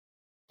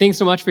Thanks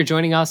so much for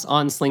joining us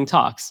on Sling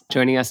Talks.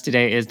 Joining us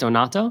today is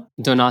Donato.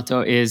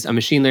 Donato is a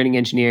machine learning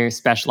engineer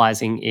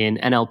specializing in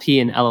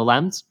NLP and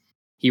LLMs.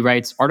 He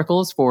writes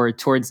articles for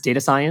Towards Data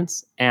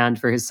Science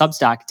and for his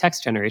Substack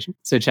text generation.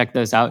 So check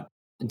those out.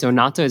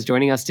 Donato is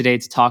joining us today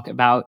to talk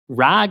about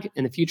RAG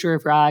and the future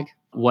of RAG,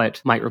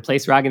 what might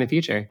replace RAG in the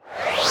future.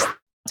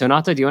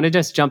 Donato, do you want to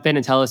just jump in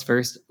and tell us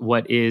first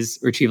what is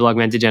retrieval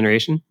augmented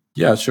generation?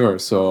 Yeah, sure.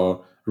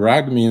 So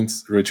RAG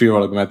means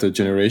retrieval augmented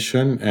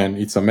generation, and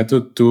it's a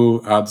method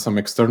to add some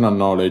external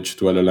knowledge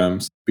to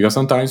LLMs. Because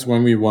sometimes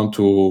when we want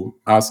to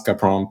ask a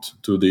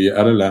prompt to the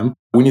LLM,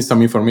 we need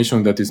some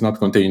information that is not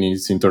contained in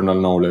its internal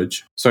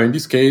knowledge. So in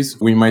this case,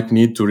 we might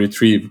need to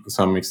retrieve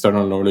some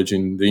external knowledge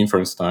in the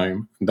inference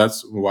time.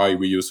 That's why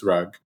we use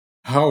RAG.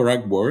 How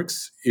RAG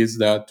works is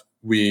that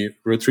we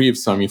retrieve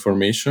some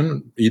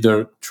information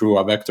either through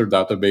a vector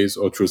database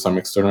or through some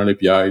external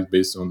API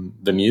based on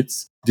the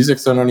needs. This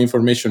external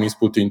information is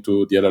put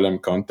into the LLM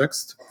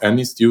context and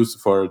is used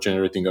for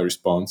generating a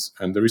response.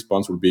 And the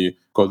response will be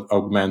called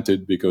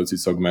augmented because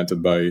it's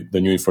augmented by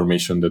the new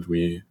information that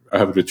we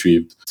have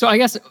retrieved. So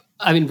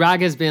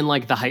RAG has been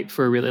like the hype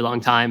for a really long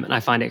time. And I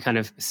find it kind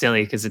of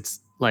silly because it's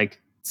like,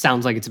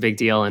 sounds like it's a big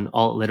deal and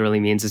all it literally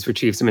means is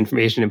retrieve some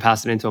information and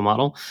pass it into a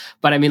model.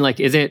 But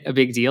is it a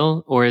big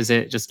deal or is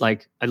it just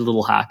like a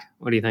little hack?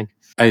 What do you think?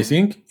 I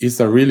think it's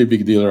a really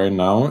big deal right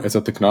now as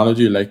a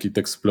technology, like it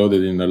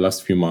exploded in the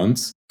last few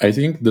months. I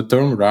think the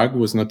term RAG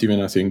was not even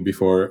a thing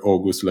before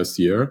August last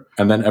year.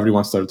 And then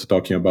everyone started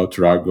talking about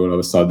RAG all of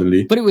a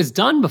sudden. But it was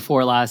done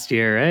before last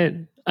year, right?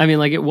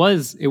 It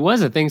was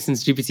a thing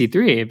since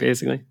GPT-3,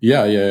 basically.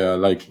 Yeah.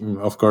 Like,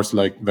 of course,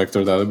 like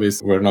vector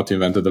database were not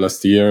invented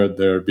last year.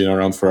 They've been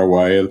around for a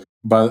while.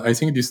 But I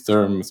think this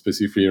term,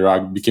 specifically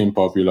RAG, became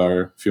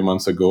popular a few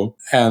months ago.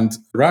 And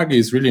RAG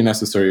is really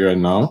necessary right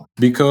now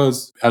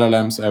because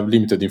LLMs have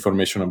limited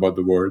information about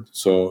the world.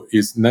 So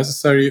it's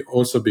necessary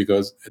also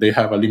because they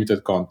have a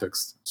limited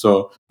context.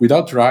 So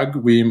without RAG,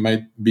 we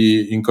might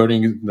be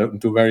incurring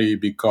into very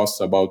big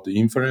costs about the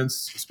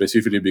inference,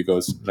 specifically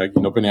because like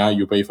in OpenAI,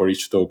 you pay for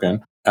each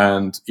token.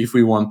 And if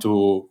we want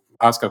to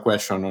ask a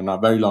question on a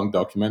very long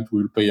document,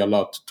 we'll pay a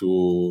lot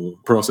to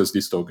process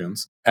these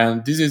tokens.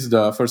 And this is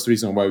the first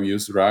reason why we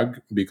use RAG,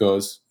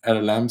 because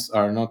LLMs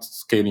are not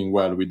scaling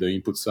well with the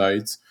input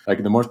sides.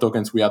 Like the more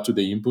tokens we add to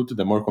the input,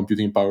 the more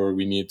computing power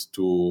we need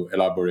to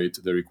elaborate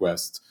the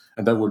request.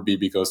 And that would be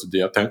because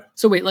the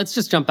So wait, let's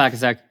just jump back a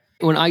sec.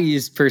 When I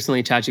use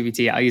personally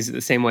ChatGPT, I use it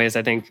the same way as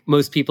I think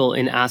most people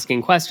in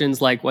asking questions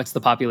like, what's the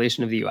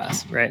population of the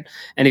US, right?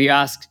 And if you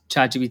ask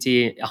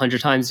ChatGPT 100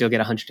 times, you'll get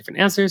 100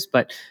 different answers.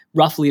 But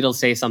roughly, it'll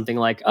say something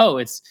like, oh,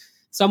 it's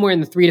somewhere in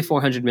the 300 to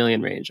 400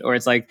 million range, or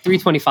it's like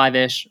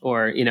 325-ish,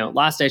 or,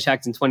 last I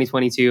checked in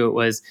 2022, it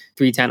was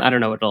 310. I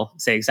don't know what it'll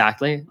say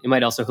exactly. It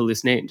might also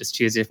hallucinate and just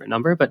choose a different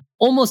number, but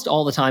almost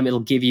all the time, it'll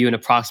give you an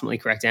approximately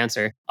correct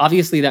answer.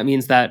 Obviously, that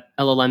means that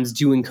LLMs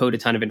do encode a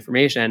ton of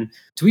information.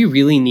 Do we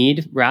really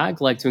need RAG,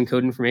 to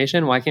encode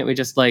information? Why can't we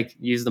just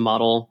use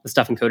the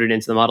stuff encoded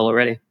into the model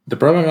already? The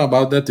problem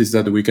about that is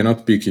that we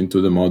cannot peek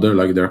into the model,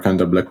 like they're kind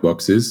of black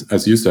boxes.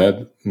 As you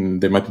said,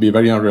 they might be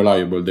very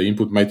unreliable. The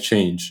input might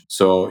change.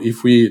 So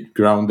if we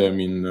ground them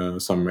in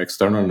some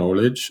external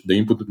knowledge, the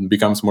input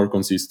becomes more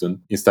consistent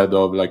instead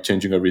of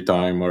changing every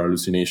time or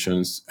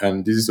hallucinations.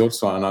 And this is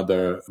also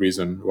another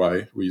reason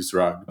why we use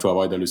RAG, to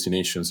avoid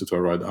hallucinations, to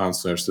avoid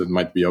answers that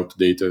might be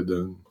outdated.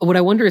 What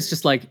I wonder is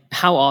just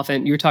how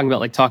often, you were talking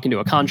about talking to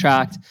a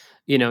contract,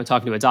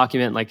 talking to a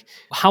document,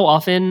 how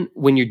often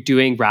when you're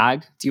doing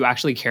RAG, do you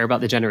actually care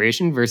about the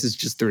generation versus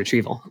just the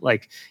retrieval?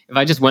 If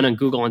I just went on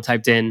Google and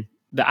typed in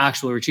the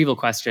actual retrieval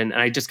question and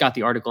I just got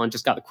the article and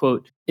just got the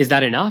quote, is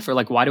that enough? Or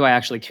why do I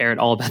actually care at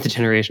all about the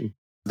generation?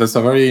 That's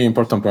a very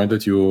important point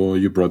that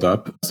you brought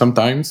up.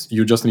 Sometimes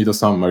you just need a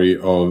summary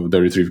of the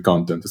retrieved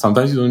content.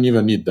 Sometimes you don't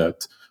even need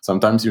that.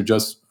 Sometimes you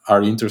just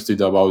are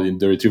interested about in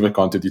the retrieval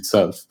content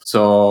itself.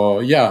 So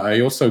yeah, I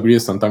also agree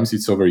sometimes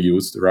it's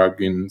overused.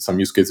 RAG in some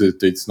use cases,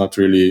 it's not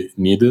really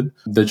needed.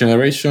 The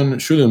generation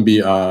shouldn't be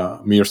a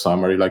mere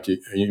summary.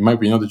 In my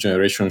opinion, the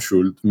generation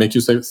should make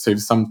you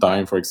save some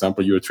time. For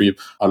example, you retrieve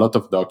a lot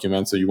of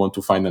documents and you want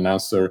to find an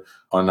answer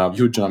on a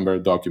huge number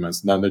of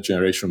documents, then the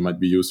generation might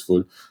be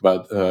useful.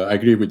 But I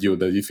agree with you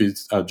that if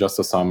it's just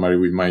a summary,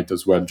 we might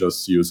as well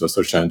just use a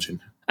search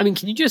engine.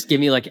 Can you just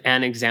give me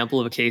an example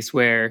of a case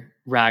where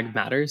RAG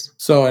matters?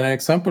 So an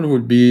example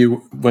would be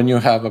when you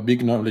have a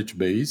big knowledge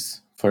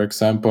base. For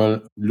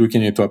example,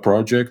 looking into a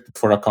project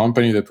for a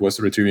company that was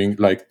retrieving,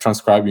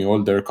 transcribing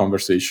all their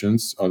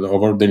conversations of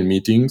all their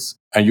meetings,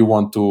 and you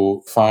want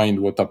to find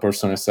what a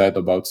person has said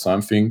about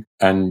something,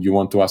 and you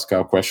want to ask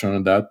a question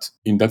on that.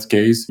 In that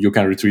case, you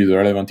can retrieve the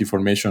relevant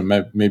information.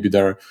 Maybe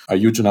there are a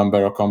huge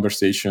number of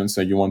conversations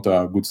and you want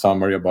a good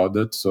summary about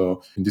that.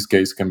 So in this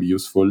case, it can be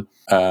useful.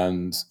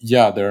 And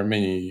yeah, there are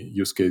many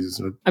use cases.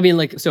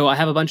 So I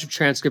have a bunch of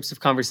transcripts of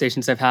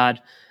conversations I've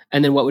had.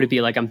 And then what would it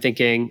be like? I'm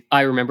thinking,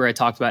 I remember I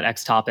talked about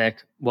X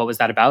topic. What was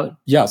that about?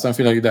 Yeah,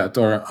 something like that.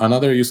 Or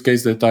another use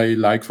case that I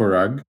like for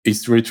RAG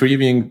is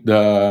retrieving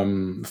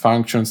the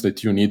functions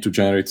that you need to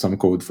generate some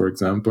code, for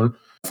example.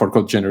 for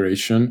code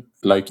generation.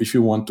 Like if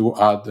you want to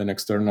add an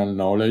external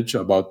knowledge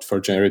about for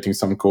generating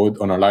some code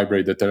on a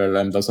library that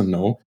LLM doesn't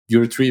know, you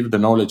retrieve the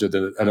knowledge that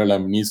the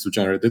LLM needs to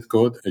generate that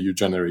code and you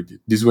generate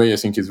it. This way, I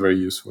think is very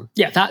useful.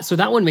 Yeah, so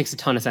that one makes a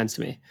ton of sense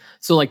to me.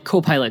 So like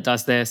Copilot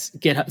does this.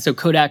 So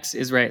Codex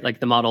is right, like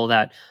the model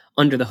that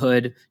under the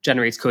hood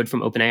generates code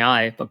from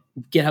OpenAI, but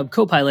GitHub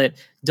Copilot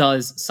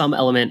does some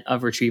element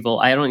of retrieval.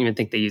 I don't even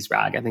think they use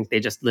RAG. I think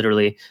they just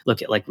literally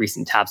look at like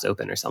recent tabs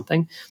open or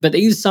something. But they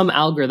use some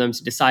algorithm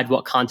to decide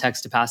what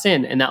context to pass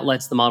in, and that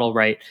lets the model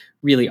write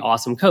really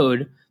awesome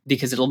code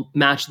because it'll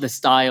match the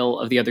style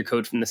of the other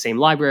code from the same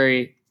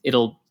library.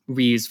 It'll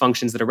reuse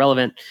functions that are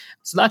relevant.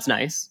 So that's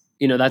nice.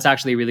 That's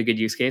actually a really good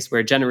use case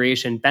where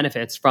generation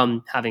benefits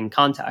from having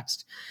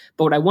context.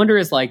 But what I wonder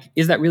is like,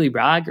 is that really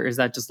RAG or is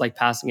that just like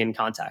passing in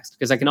context?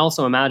 Because I can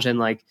also imagine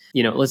like,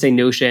 let's say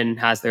Notion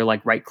has their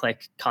like right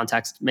click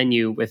context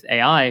menu with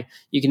AI.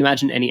 You can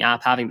imagine any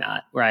app having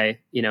that, right?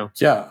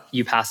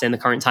 You pass in the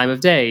current time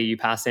of day, you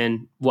pass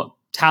in what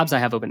tabs I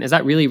have open. Is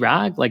that really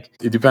RAG? Like,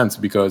 it depends,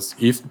 because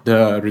if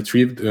the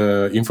retrieved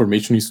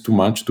information is too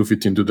much to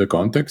fit into the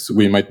context,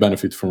 we might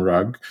benefit from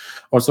RAG.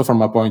 Also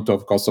from a point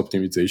of cost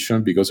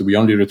optimization, because we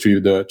only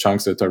retrieve the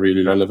chunks that are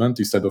really relevant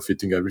instead of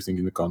fitting everything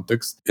in the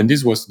context. And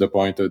this was the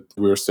point that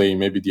we were saying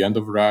maybe the end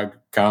of RAG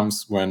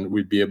comes when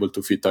we'll be able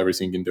to fit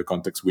everything in the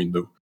context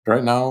window.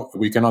 Right now,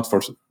 we cannot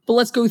force. But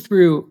let's go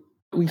through,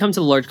 we come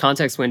to the large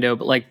context window,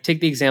 but like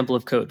take the example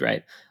of code,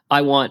 right?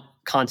 I want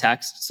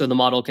context so the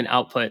model can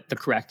output the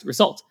correct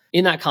result.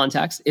 In that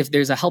context, if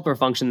there's a helper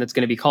function that's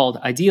going to be called,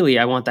 ideally,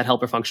 I want that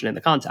helper function in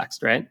the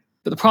context, right?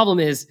 But the problem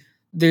is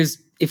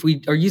if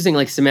we are using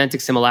like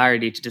semantic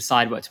similarity to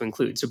decide what to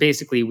include. So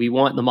basically, we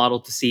want the model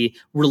to see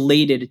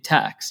related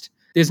text.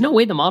 There's no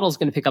way the model is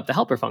going to pick up the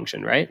helper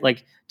function, right?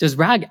 Like, does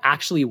RAG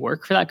actually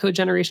work for that code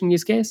generation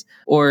use case?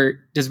 Or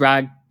does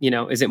RAG,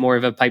 is it more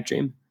of a pipe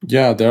dream?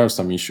 Yeah, there are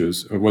some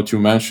issues. What you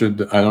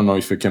mentioned, I don't know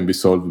if it can be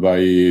solved by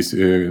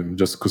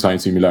just cosine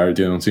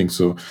similarity. I don't think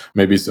so.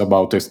 Maybe it's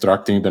about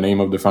extracting the name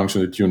of the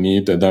function that you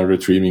need and then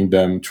retrieving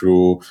them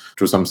through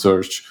some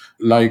search.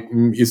 Like,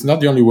 it's not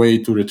the only way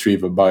to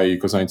retrieve by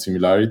cosine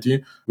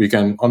similarity. We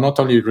can not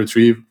only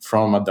retrieve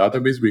from a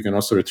database, we can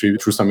also retrieve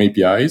through some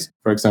APIs.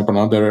 For example,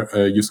 another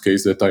use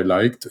case that I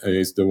liked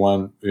is the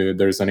one,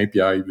 there is an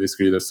API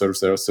basically that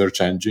serves a search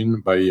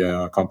engine by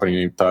a company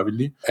named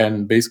Tavily.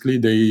 And basically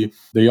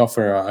they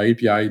offer an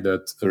API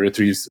that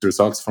retrieves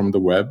results from the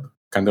web,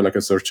 kind of like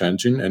a search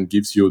engine, and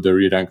gives you the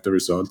re-ranked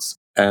results.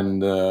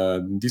 And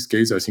in this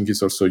case, I think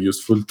it's also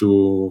useful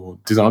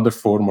there's another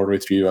form of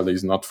retrieval that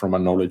is not from a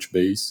knowledge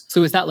base.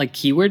 So is that like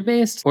keyword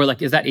based, or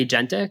like, is that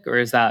agentic, or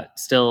is that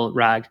still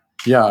RAG?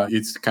 Yeah,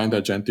 it's kind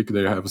of agentic.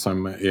 They have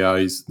some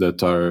AIs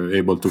that are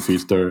able to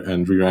filter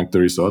and re-rank the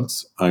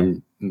results.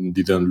 I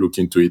didn't look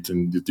into it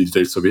in the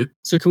details of it.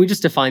 So can we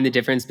just define the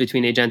difference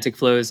between agentic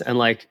flows and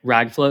like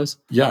RAG flows?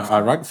 Yeah,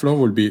 a RAG flow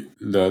will be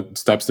the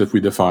steps that we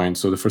define.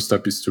 So the first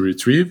step is to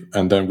retrieve,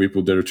 and then we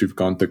put the retrieve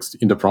context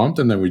in the prompt,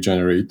 and then we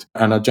generate.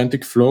 An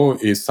agentic flow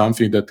is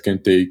something that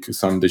can take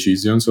some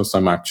decisions or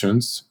some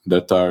actions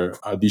that are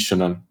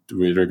additional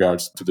with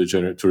regards to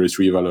to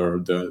retrieval or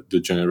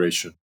the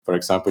generation. For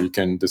example, you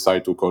can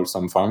decide to call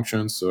some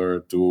functions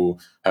or to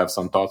have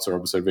some thoughts or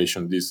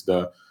observation. This is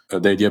the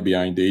idea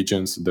behind the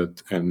agents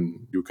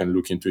and you can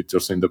look into it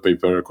also in the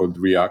paper called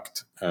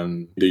React.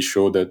 And they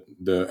show that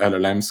the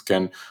LLMs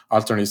can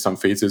alternate some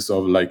phases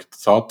of like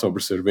thought,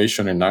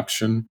 observation, and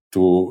action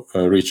to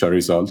reach a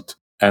result.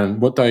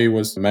 And what I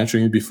was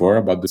mentioning before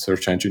about the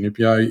search engine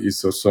API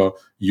is also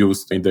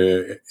used in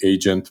the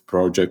agent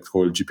project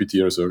called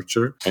GPT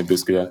Researcher, and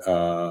basically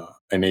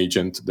an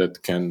agent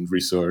that can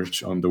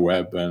research on the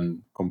web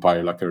and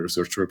compile like a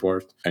research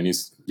report. And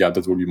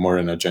that will be more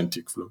an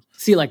agentic flow.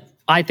 See, like,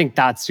 I think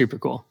that's super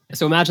cool.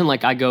 So imagine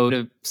like I go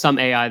to some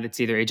AI that's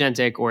either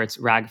agentic or it's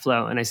RAG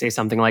flow, and I say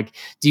something like,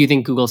 do you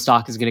think Google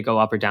stock is going to go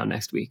up or down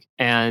next week?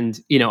 And,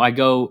 I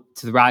go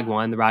to the RAG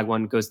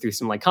one goes through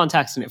some like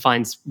context and it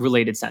finds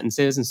related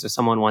sentences. And so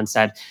someone once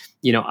said,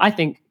 I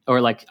think,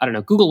 or like, I don't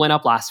know, Google went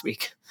up last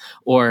week,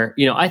 or,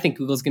 I think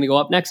Google's going to go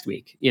up next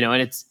week,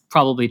 and it's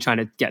probably trying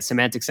to get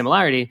semantic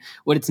similarity.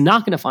 What it's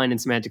not going to find in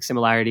semantic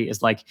similarity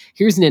is like,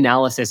 here's an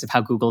analysis of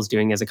how Google's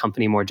doing as a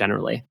company more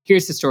generally.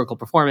 Here's historical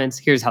performance.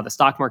 Here's how the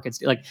stock market's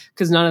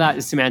because none of that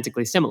is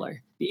semantically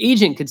similar. The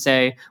agent could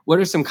say, what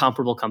are some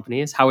comparable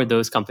companies? How are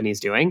those companies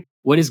doing?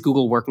 What is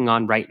Google working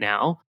on right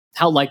now?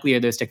 How likely are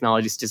those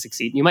technologies to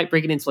succeed? And you might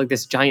break it into like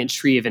this giant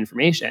tree of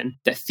information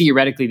that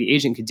theoretically the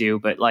agent could do,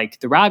 but like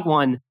the RAG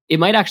one, it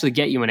might actually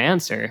get you an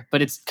answer,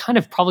 but it's kind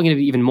of probably going to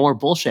be even more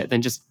bullshit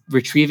than just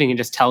retrieving and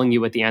just telling you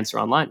what the answer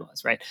online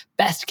was, right?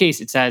 Best case,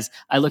 it says,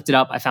 I looked it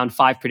up, I found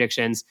 5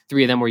 predictions,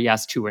 3 of them were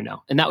yes, 2 were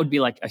no. And that would be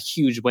like a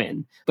huge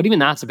win. But even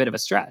that's a bit of a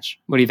stretch.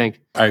 What do you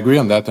think? I agree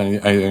on that.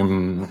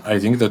 I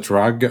think that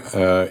RAG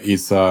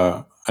is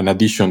an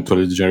addition to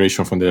the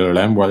generation from the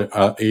LLM,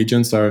 while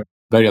agents are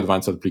very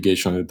advanced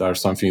applications that are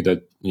something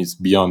that is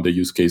beyond the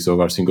use case of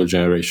our single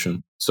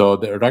generation. So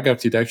the RAG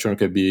architecture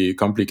can be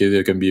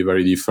complicated, can be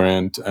very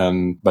different,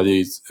 but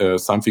it's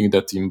something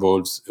that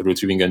involves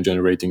retrieving and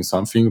generating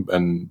something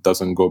and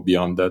doesn't go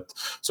beyond that.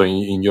 So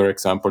in your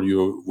example,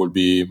 you will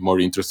be more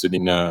interested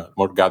in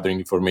more gathering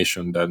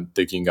information than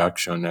taking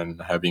action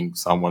and having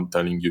someone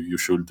telling you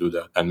should do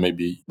that. And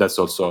maybe that's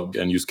also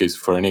a use case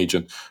for an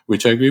agent,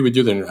 which I agree with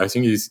you. Then I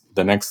think is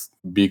the next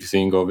big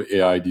thing of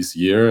AI this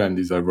year. And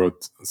I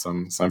wrote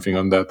something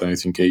on that. And I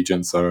think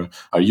agents are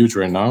huge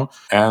right now.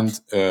 And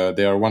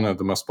they are one of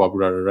the most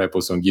popular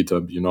repos on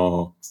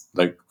GitHub.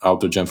 Like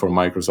AutoGen for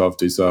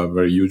Microsoft is a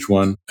very huge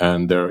one.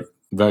 And they're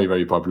very,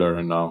 very popular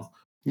right now.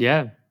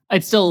 Yeah.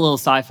 It's still a little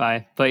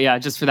sci-fi, but yeah,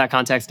 just for that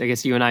context, I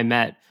guess you and I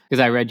met because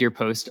I read your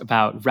post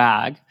about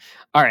RAG.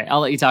 All right, I'll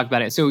let you talk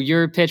about it. So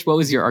your pitch, what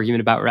was your argument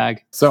about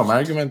RAG? So my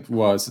argument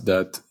was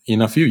that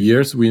in a few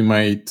years, we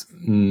might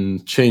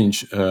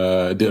change,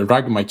 the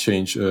RAG might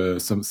change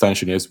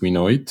substantially as we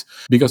know it.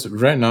 Because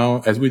right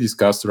now, as we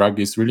discussed, RAG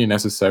is really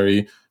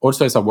necessary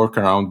also as a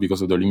workaround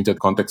because of the limited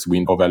context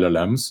window of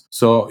LLMs.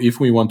 So if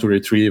we want to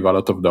retrieve a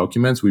lot of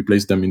documents, we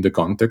place them in the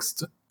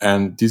context.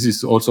 And this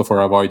is also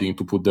for avoiding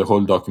to put the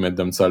whole document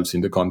themselves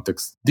in the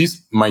context.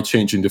 This might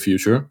change in the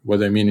future.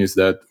 What I mean is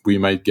that we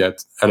might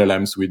get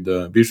LLMs with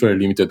virtually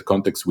limited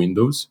context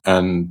windows.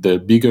 And the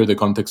bigger the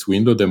context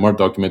window, the more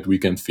document we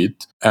can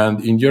fit.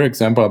 And in your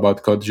example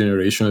about code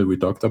generation that we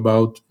talked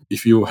about,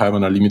 if you have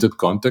an unlimited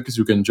context,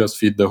 you can just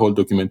fit the whole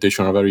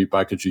documentation of every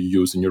package you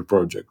use in your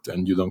project.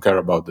 And you don't care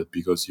about that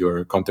because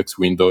your context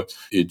window,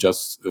 it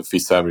just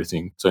fits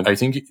everything. So I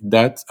think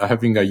that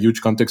having a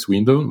huge context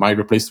window might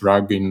replace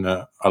RAG in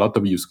a lot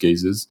of use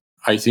cases.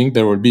 I think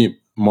there will be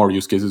more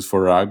use cases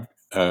for RAG,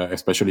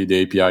 especially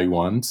the API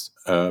ones.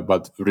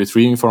 But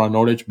retrieving from a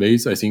knowledge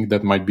base, I think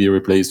that might be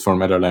replaced from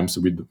LLMs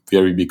with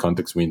very big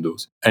context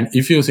windows. And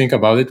if you think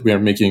about it, we are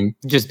making...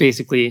 Just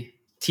basically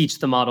teach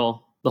the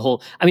model the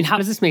whole... I mean, how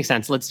does this make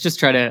sense? Let's just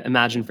try to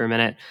imagine for a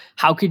minute.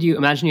 How could you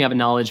imagine you have a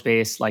knowledge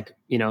base like,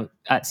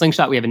 at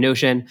Slingshot, we have a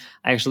Notion.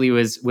 I actually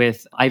was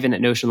with Ivan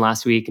at Notion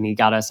last week and he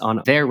got us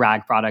on their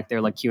RAG product, their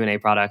like Q&A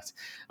product.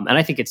 And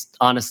I think it's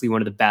honestly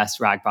one of the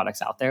best RAG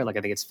products out there. Like,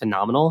 I think it's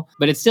phenomenal,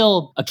 but it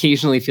still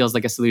occasionally feels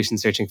like a solution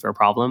searching for a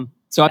problem.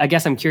 So I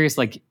guess I'm curious,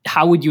 like,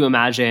 how would you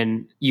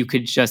imagine you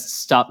could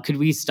just could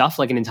we stuff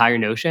like an entire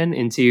Notion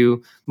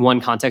into one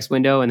context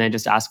window and then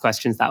just ask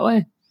questions that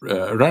way?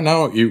 Right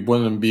now, it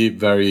wouldn't be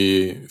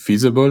very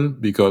feasible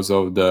because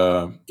of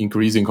the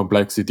increasing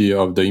complexity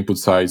of the input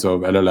size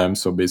of LLM.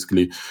 So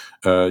basically,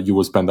 you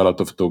will spend a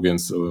lot of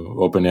tokens,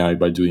 OpenAI,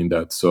 by doing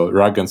that. So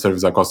RAG can serve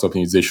as a cost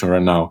optimization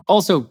right now.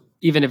 Also,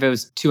 even if it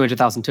was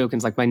 200,000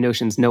 tokens, like my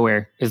Notion's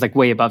nowhere is like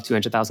way above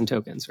 200,000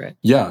 tokens, right?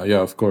 Yeah,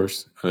 of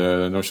course.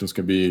 Notions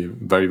can be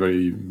very,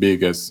 very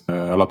big as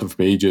a lot of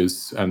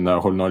pages and a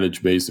whole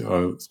knowledge base,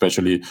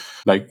 especially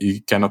like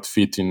it cannot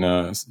fit in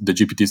the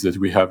GPTs that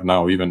we have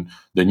now. Even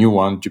the new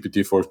one,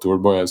 GPT-4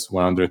 Turbo, has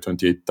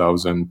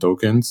 128,000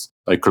 tokens.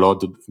 Like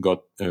Claude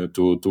got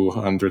to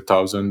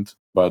 200,000,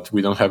 but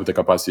we don't have the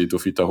capacity to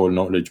fit a whole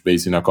knowledge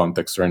base in a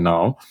context right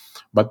now.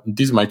 But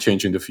this might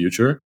change in the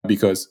future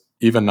because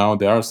even now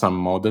there are some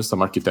models,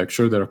 some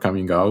architecture that are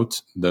coming out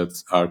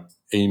that are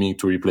aiming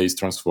to replace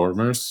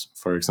transformers.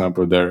 For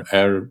example, they're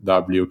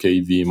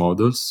RWKV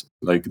models.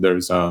 Like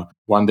there's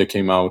one that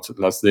came out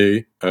last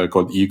day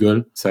called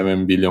Eagle,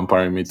 7 billion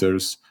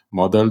parameters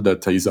model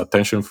that is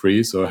attention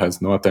free, so it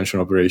has no attention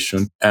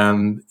operation.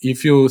 And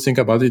if you think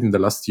about it, in the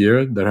last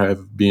year, there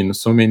have been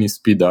so many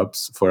speed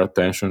ups for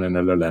attention and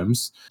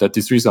LLMs that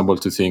it's reasonable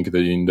to think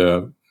that in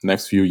the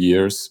next few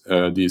years,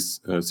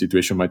 this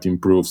situation might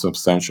improve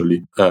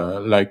substantially.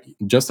 Like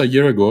just a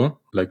year ago,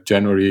 like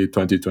January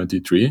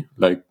 2023,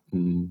 like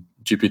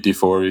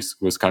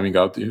GPT-4 was coming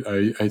out.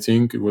 I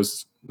think it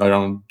was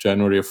around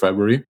January or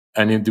February.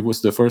 And it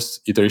was the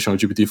first iteration of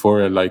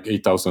GPT-4 at like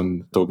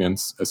 8,000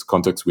 tokens as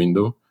context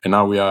window. And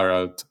now we are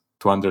at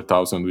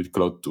 200,000 with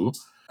Claude 2.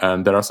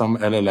 And there are some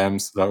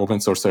LLMs, like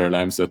open source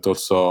LLMs, that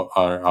also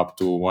are up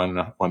to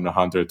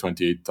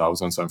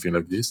 128,000, something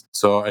like this.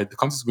 So the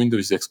context window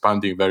is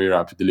expanding very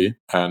rapidly,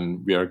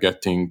 and we are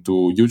getting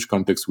to huge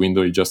context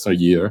window in just a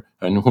year.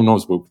 And who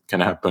knows what can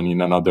happen in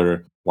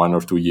another 1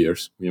 or 2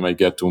 years. We might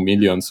get to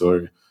millions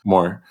or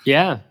more.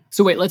 Yeah.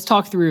 So wait, let's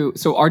talk through.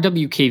 So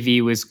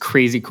RWKV was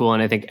crazy cool,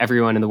 and I think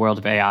everyone in the world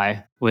of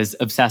AI was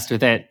obsessed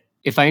with it.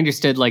 If I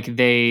understood, I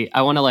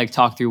want to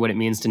talk through what it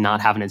means to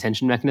not have an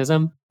attention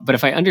mechanism. But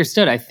if I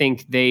understood, I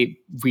think they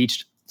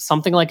reached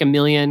something like 1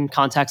 million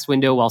context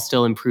window while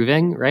still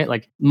improving, right?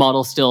 Like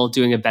model still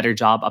doing a better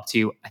job up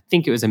to, I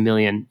think it was 1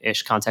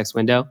 million-ish context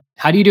window.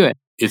 How do you do it?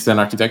 It's an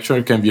architecture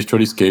that can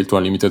virtually scale to a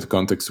limited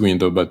context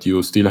window, but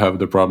you still have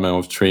the problem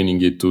of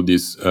training it to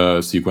this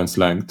sequence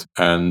length.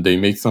 And they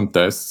make some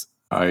tests.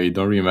 I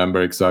don't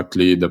remember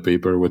exactly the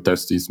paper where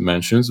test is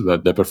mentions,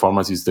 but the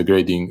performance is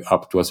degrading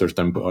up to a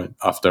certain point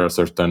after a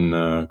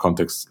certain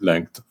context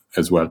length.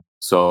 as well.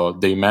 So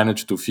they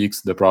managed to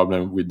fix the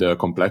problem with the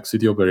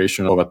complexity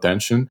operation of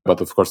attention. But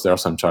of course, there are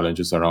some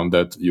challenges around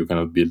that. You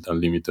cannot build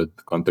unlimited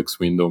context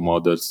window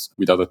models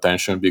without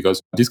attention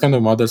because these kind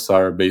of models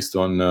are based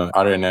on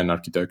RNN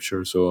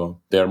architecture.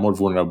 So they are more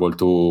vulnerable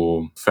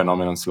to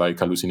phenomena like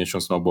hallucination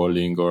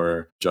snowballing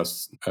or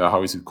just,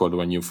 how is it called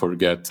when you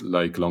forget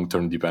like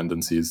long-term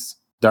dependencies?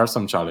 There are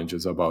some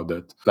challenges about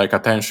that, like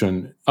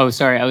attention. Oh,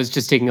 sorry. I was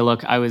just taking a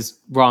look. I was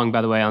wrong,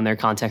 by the way, on their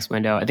context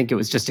window. I think it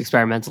was just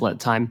experimental at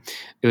the time.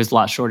 It was a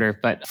lot shorter.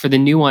 But for the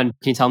new one,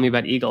 can you tell me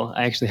about Eagle?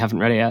 I actually haven't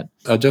read it yet.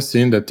 I just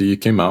seen that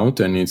it came out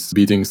and it's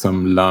beating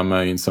some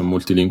llama in some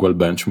multilingual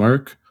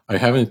benchmark. I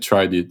haven't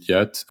tried it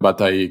yet,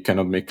 but I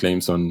cannot make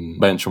claims on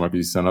benchmark.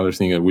 This is another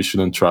thing that we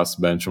shouldn't trust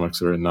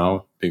benchmarks right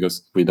now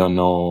because we don't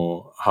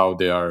know how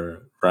they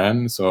are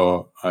ran.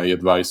 So I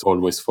advise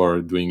always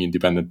for doing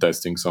independent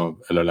testing. So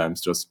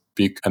LLMs, just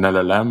pick an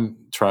LLM,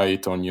 try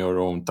it on your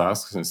own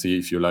tasks and see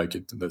if you like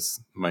it.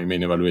 That's my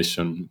main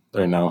evaluation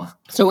right now.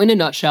 So in a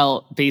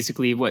nutshell,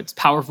 basically what's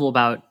powerful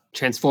about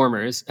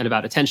transformers and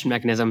about attention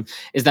mechanism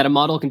is that a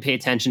model can pay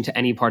attention to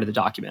any part of the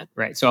document,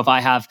 right? So if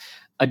I have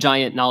a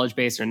giant knowledge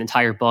base or an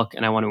entire book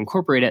and I want to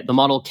incorporate it, the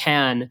model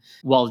can,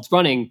 while it's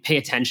running, pay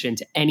attention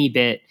to any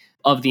bit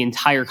of the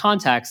entire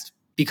context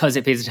because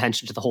it pays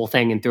attention to the whole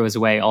thing and throws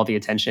away all the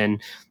attention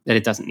that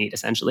it doesn't need,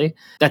 essentially.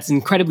 That's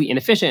incredibly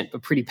inefficient,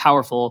 but pretty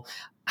powerful.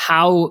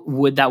 How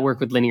would that work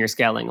with linear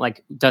scaling?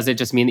 Like, does it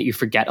just mean that you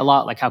forget a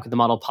lot? Like, how could the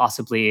model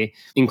possibly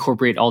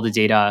incorporate all the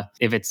data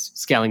if it's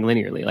scaling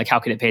linearly? Like, how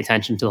could it pay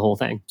attention to the whole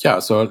thing? Yeah,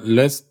 so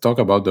let's talk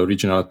about the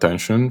original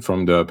attention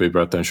from the paper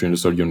Attention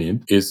is All You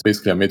Need. It's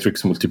basically a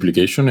matrix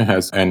multiplication. It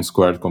has n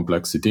squared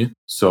complexity.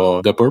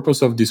 So the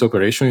purpose of this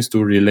operation is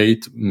to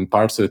relate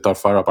parts that are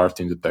far apart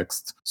in the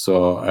text.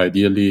 So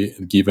ideally,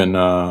 given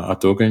a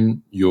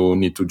token, you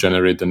need to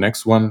generate the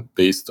next one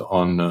based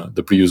on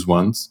the previous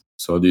ones.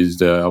 So this is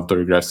the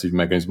autoregressive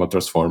mechanism of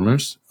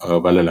transformers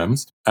of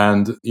LLMs.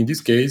 And in this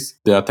case,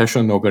 the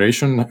attention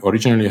operation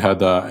originally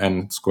had a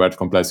n squared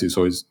complexity.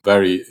 So it's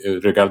very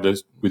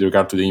regardless with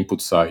regard to the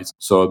input size.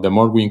 So the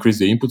more we increase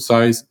the input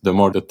size, the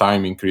more the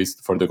time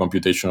increased for the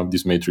computation of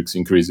this matrix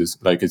increases,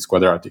 like it's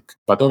quadratic.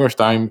 But over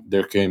time,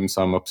 there came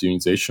some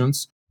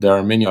optimizations. There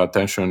are many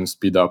attention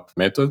speed up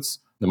methods,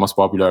 the most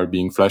popular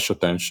being flash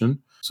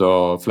attention.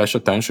 So flash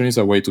attention is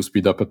a way to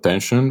speed up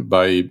attention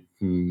by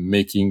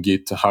making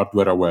it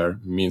hardware aware.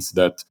 It means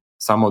that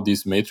some of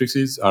these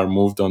matrices are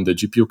moved on the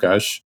GPU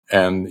cache,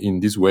 and in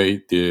this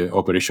way, the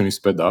operation is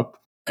sped up.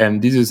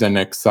 And this is an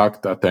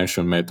exact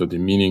attention method,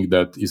 meaning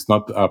that it's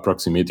not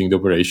approximating the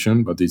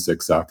operation, but it's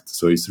exact.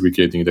 So it's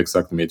recreating the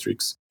exact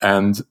matrix.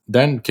 And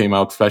then came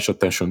out Flash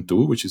Attention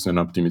 2, which is an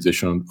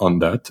optimization on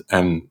that.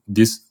 And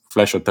this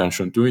Flash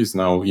Attention 2 is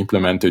now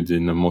implemented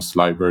in most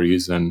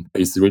libraries, and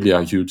it's really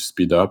a huge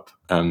speed up.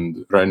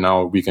 And right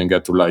now we can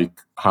get to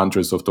like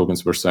hundreds of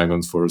tokens per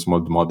second for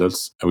small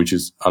models, which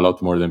is a lot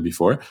more than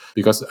before.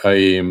 Because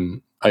I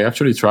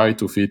actually tried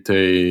to fit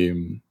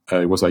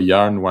it was a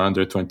Yarn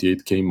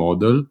 128K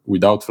model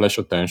without flash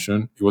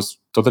attention. It was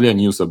totally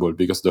unusable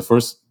because the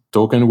first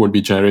token will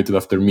be generated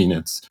after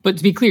minutes. But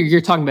to be clear,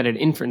 you're talking about at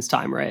inference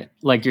time, right?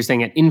 Like you're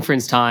saying at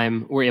inference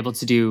time, we're able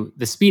to do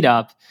the speed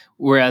up.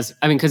 Whereas,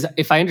 I mean, because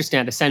if I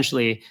understand,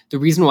 essentially, the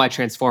reason why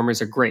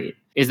transformers are great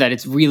is that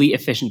it's really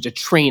efficient to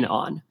train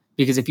on.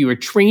 Because if you were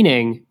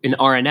training an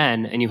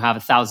RNN and you have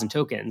 1,000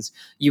 tokens,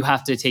 you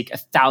have to take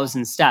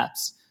 1,000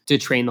 steps to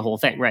train the whole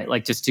thing, right?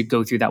 Like just to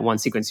go through that one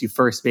sequence, you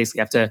first basically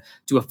have to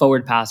do a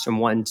forward pass from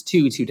 1 to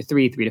 2, 2 to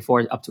 3, 3 to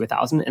 4, up to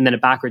 1,000, and then a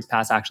backwards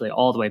pass actually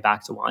all the way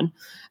back to 1.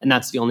 And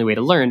that's the only way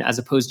to learn, as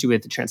opposed to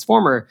with the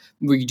transformer,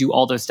 where you do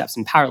all those steps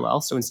in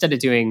parallel. So instead of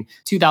doing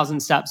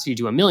 2,000 steps, you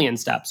do 1,000,000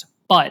 steps,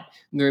 but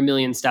there are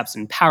 1,000,000 steps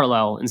in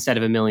parallel instead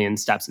of 1,000,000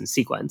 steps in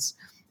sequence.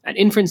 At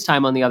inference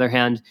time, on the other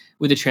hand,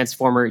 with a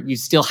transformer, you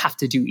still have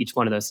to do each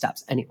one of those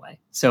steps anyway.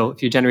 So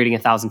if you're generating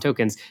 1,000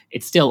 tokens,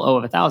 it's still O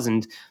of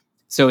 1,000.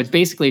 So it's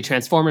basically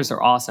transformers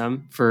are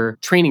awesome for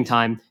training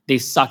time. They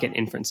suck at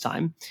inference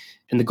time.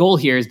 And the goal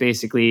here is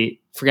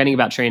basically forgetting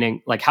about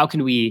training. Like, how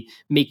can we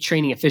make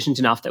training efficient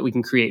enough that we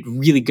can create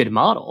really good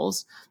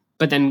models,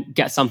 but then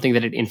get something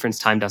that at inference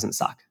time doesn't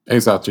suck?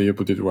 Exactly, you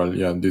put it well.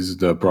 Yeah, this is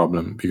the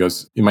problem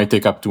because it might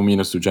take up 2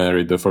 minutes to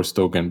generate the first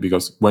token,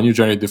 because when you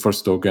generate the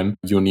first token,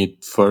 you need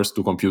first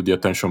to compute the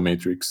attention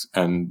matrix.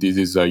 And this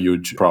is a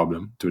huge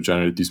problem to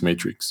generate this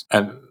matrix.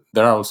 And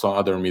there are also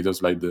other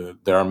methods, like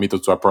there are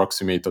methods to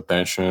approximate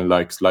attention,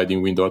 like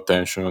sliding window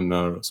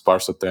attention,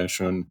 sparse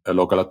attention,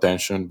 local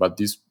attention. But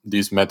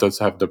these methods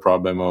have the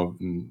problem of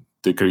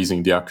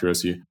decreasing the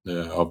accuracy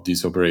of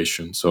this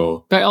operation.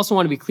 So, but I also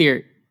want to be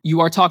clear, you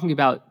are talking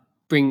about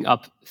bringing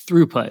up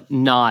throughput,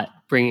 not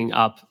bringing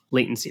up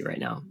latency right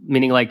now.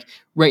 Meaning like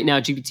right now,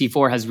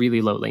 GPT-4 has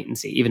really low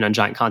latency, even on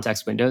giant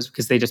context windows,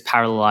 because they just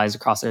parallelize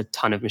across a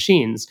ton of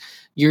machines.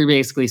 You're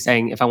basically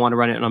saying if I want to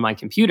run it on my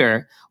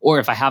computer, or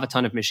if I have a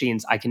ton of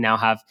machines, I can now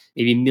have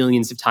maybe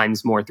millions of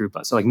times more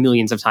throughput. So like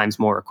millions of times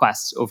more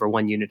requests over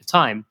one unit of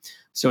time.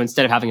 So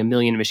instead of having a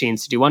million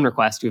machines to do one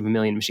request, we have a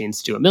million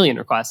machines to do a million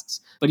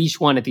requests. But each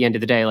one at the end of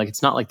the day, like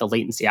it's not like the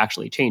latency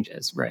actually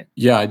changes, right?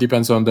 Yeah, it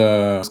depends on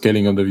the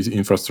scaling of the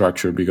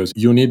infrastructure, because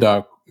you need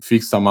a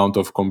fixed amount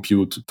of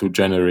compute to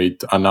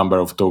generate a number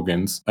of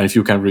tokens. And if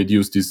you can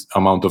reduce this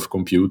amount of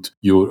compute,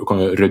 you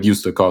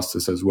reduce the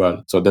costs as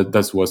well. So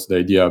that was the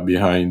idea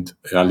behind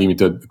a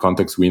limited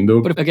context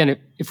window. But again,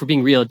 if we're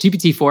being real,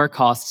 GPT-4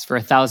 costs for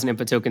 1,000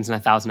 input tokens and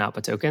 1,000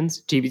 output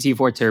tokens.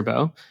 GPT-4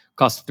 Turbo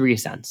costs 3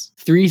 cents.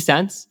 3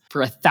 cents for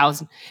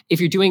 1,000.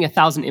 If you're doing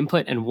 1,000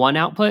 input and 1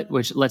 output,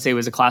 which let's say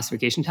was a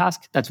classification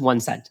task, that's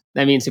 1 cent.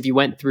 That means if you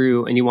went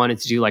through and you wanted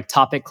to do like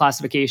topic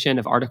classification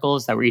of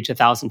articles that were each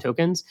 1,000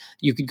 tokens,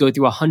 you could go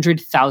through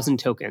 100,000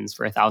 tokens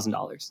for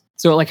 $1,000.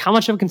 So like how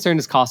much of a concern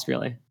is cost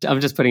really?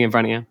 I'm just putting it in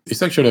front of you.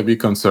 It's actually a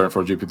big concern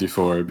for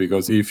GPT-4,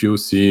 because if you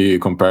see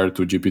compared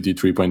to GPT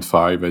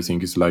 3.5, I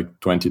think it's like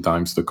 20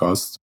 times the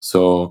cost.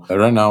 So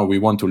right now we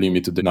want to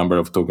limit the number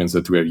of tokens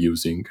that we are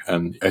using.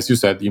 And as you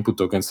said, input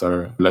tokens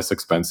are less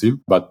expensive,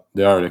 but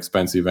they are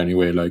expensive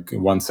anyway, like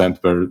 1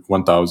 cent per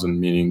 1,000,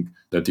 meaning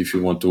that if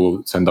you want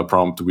to send a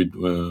prompt with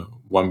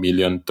 1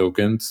 million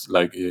tokens,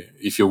 like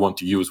if you want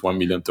to use 1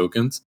 million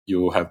tokens,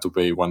 you have to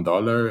pay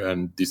 $1,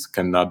 and this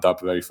can add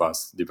up very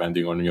fast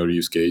depending on your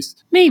use case.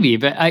 Maybe,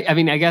 but I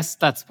mean, I guess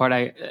that's the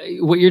part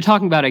what you're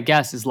talking about, I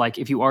guess, is like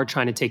if you are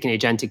trying to take an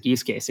agentic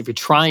use case, if you're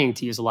trying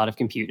to use a lot of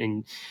compute,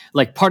 and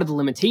like part of the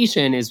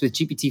limitation is with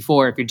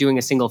GPT-4, if you're doing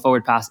a single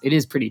forward pass, it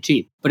is pretty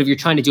cheap. But if you're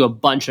trying to do a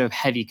bunch of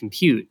heavy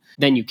compute,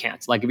 then you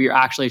can't. Like if you're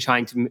actually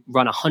trying to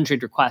run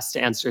 100 requests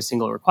to answer a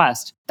single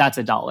request, that's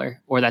 $1,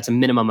 or that's a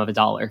minimum of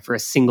 $1 for a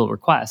single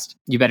request.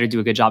 You better do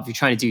a good job. If you're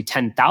trying to do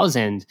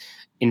 10,000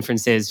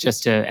 inferences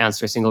just to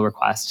answer a single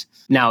request,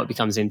 now it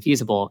becomes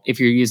infeasible. If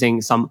you're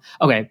using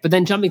okay, but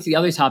then jumping to the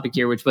other topic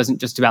here, which wasn't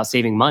just about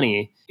saving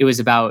money, it was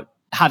about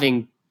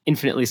having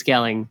infinitely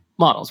scaling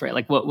models, right?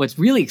 Like what's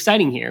really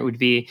exciting here would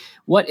be,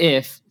 what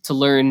if to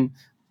learn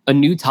a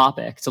new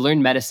topic, to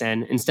learn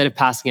medicine, instead of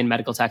passing in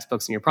medical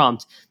textbooks in your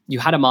prompt, you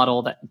had a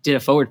model that did a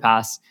forward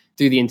pass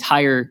through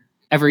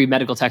every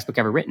medical textbook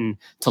ever written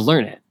to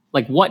learn it.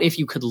 Like, what if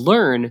you could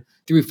learn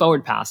through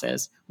forward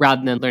passes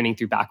rather than learning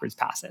through backwards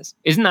passes?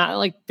 Isn't that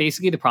like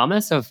basically the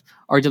promise of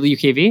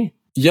RWKV?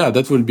 Yeah,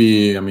 that will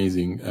be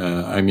amazing.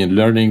 I mean,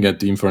 learning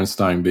at inference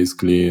time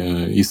basically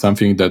is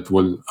something that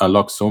will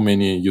unlock so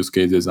many use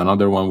cases.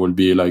 Another one will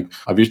be like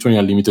a virtually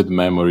unlimited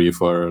memory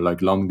for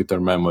like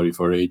long-term memory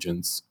for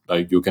agents.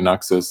 Like you can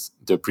access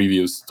the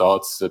previous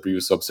thoughts, the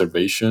previous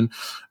observation.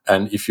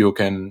 And if you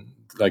can,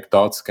 like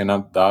thoughts can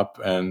add up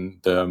and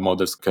the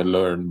models can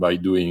learn by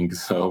doing.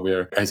 So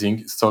I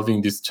think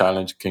solving this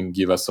challenge can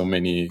give us so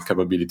many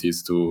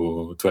capabilities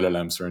to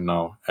LLMs right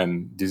now.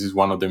 And this is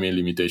one of the main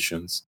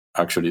limitations.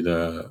 Actually,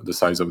 the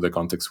size of the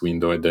context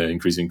window and the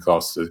increasing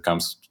cost that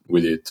comes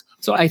with it.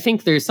 So I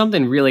think there's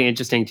something really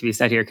interesting to be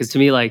said here, because to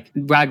me, like,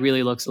 RAG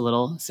really looks a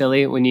little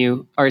silly when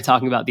you are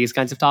talking about these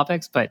kinds of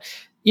topics. But,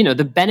 you know,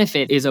 the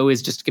benefit is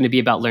always just going to be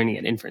about learning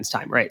at inference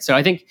time, right? So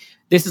I think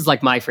this is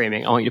like my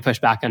framing. I want you to push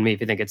back on me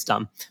if you think it's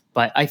dumb.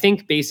 But I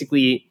think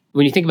basically,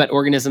 when you think about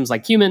organisms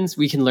like humans,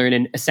 we can learn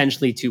in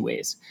essentially 2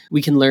 ways.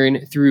 We can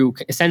learn through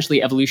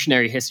essentially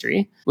evolutionary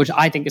history, which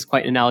I think is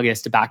quite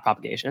analogous to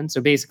backpropagation.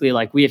 So basically,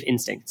 like, we have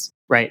instincts,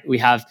 right? We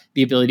have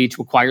the ability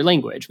to acquire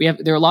language.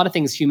 There are a lot of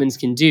things humans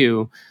can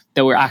do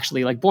that we're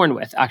actually like born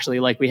with. Actually,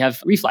 like we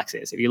have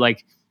reflexes. If you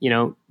like, you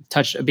know,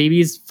 touch a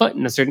baby's foot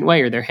in a certain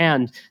way or their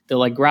hand, they'll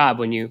like grab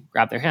when you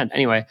grab their hand.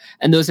 Anyway,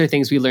 and those are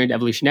things we learned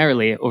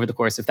evolutionarily over the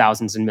course of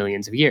thousands and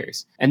millions of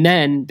years. And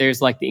then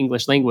there's like the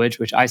English language,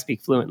 which I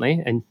speak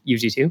fluently, and you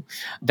do too,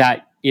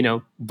 that, you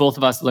know, both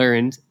of us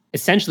learned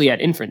essentially at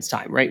inference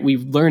time, right? We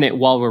learn it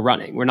while we're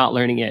running. We're not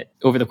learning it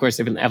over the course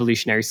of an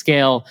evolutionary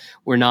scale.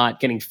 We're not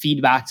getting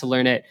feedback to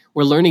learn it.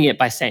 We're learning it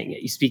by saying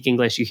it. You speak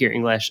English, you hear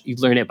English, you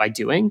learn it by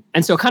doing.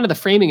 And so kind of the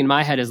framing in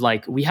my head is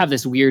like, we have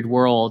this weird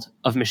world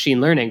of machine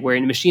learning, where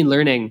in machine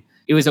learning,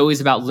 it was always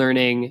about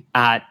learning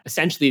at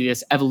essentially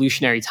this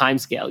evolutionary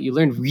timescale. You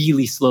learn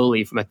really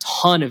slowly from a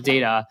ton of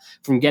data,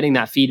 from getting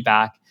that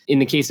feedback. In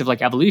the case of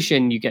like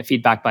evolution, you get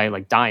feedback by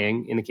like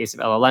dying. In the case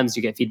of LLMs,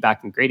 you get feedback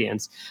from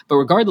gradients. But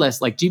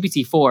regardless, like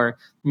GPT-4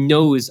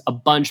 knows a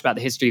bunch about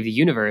the history of the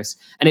universe,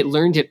 and it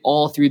learned it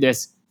all through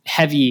this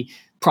heavy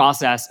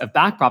process of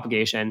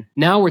backpropagation.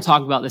 Now we're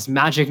talking about this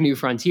magic new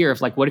frontier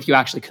of like, what if you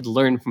actually could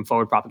learn from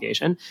forward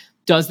propagation?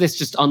 Does this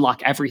just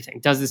unlock everything?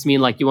 Does this mean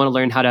like you want to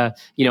learn how to,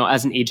 you know,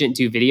 as an agent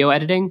do video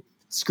editing?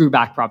 Screw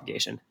back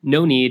propagation.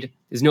 No need.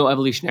 There's no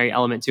evolutionary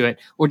element to it.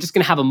 We're just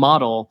going to have a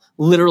model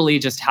literally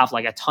just have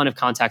like a ton of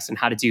context on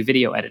how to do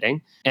video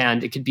editing.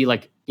 And it could be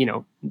like,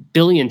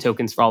 billion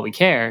tokens for all we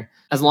care,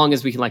 as long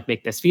as we can like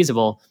make this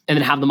feasible and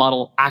then have the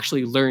model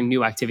actually learn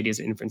new activities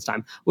at inference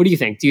time. What do you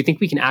think? Do you think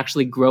we can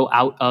actually grow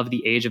out of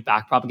the age of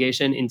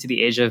backpropagation into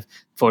the age of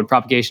forward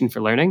propagation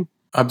for learning?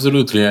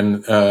 Absolutely,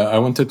 and I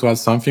wanted to add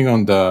something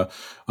on the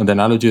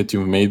analogy that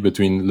you made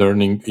between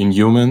learning in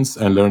humans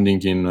and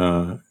learning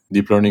in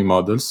deep learning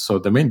models. So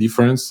the main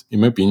difference,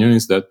 in my opinion,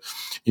 is that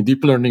in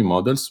deep learning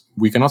models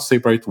we cannot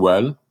separate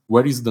well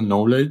where is the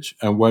knowledge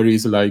and where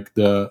is like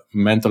the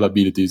mental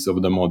abilities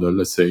of the model,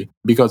 let's say.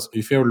 Because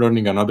if you're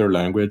learning another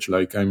language,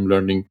 like I'm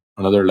learning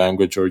another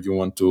language, or you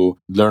want to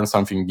learn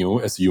something new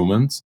as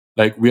humans,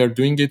 like we are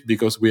doing it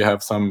because we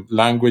have some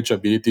language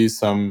abilities,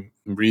 some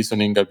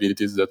reasoning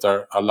abilities that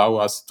allow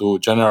us to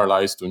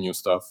generalize to new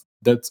stuff.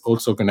 That's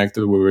also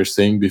connected to what we were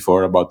saying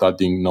before about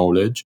adding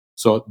knowledge.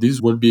 So this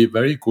will be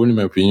very cool, in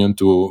my opinion,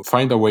 to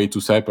find a way to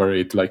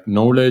separate like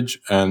knowledge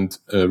and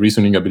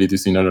reasoning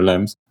abilities in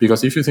LLMs.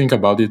 Because if you think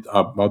about it,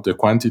 about the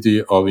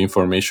quantity of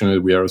information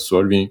that we are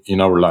absorbing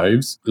in our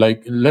lives,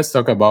 like let's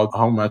talk about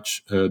how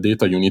much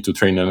data you need to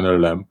train an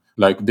LLM.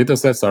 Like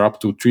datasets are up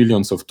to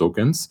trillions of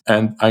tokens.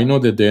 And I know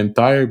that the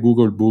entire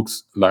Google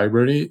Books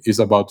library is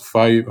about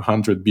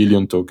 500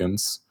 billion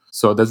tokens.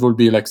 So that will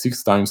be like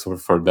 6 times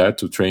for that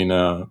to train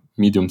a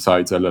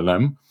medium-sized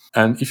LLM.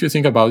 And if you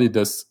think about it,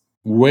 that's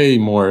way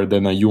more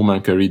than a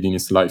human can read in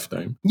his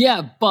lifetime.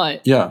 Yeah,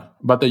 but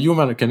a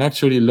human can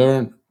actually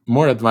learn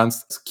more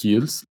advanced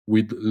skills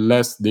with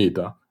less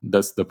data.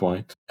 That's the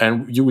point.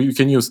 And you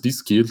can use these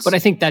skills. But I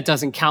think that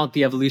doesn't count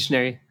the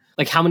evolutionary.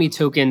 Like, how many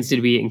tokens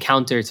did we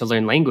encounter to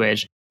learn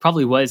language?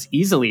 Probably was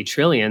easily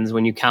trillions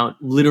when you count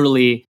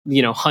literally,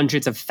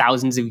 hundreds of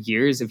thousands of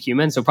years of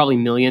humans. So probably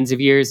millions of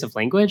years of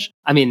language.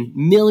 I mean,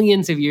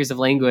 millions of years of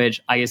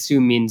language, I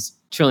assume means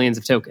trillions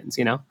of tokens,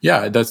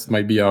 Yeah, that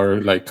might be our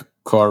like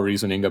core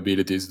reasoning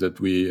abilities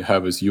that we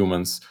have as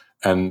humans.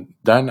 And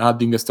then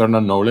adding external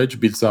knowledge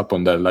builds up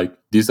on that. Like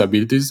these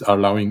abilities are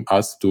allowing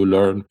us to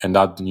learn and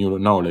add new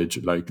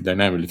knowledge, like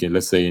dynamically.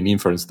 Let's say in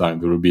inference time,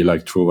 there will be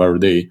like through our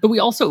day. But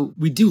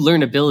we do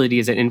learn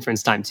abilities at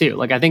inference time too.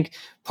 Like I think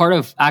part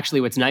of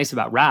actually what's nice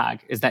about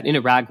RAG is that in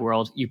a RAG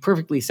world, you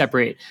perfectly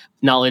separate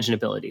knowledge and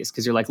abilities,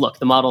 because you're like, look,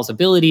 the model's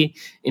ability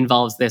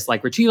involves this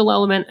like retrieval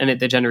element and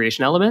the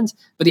generation element,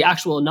 but the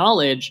actual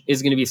knowledge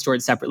is going to be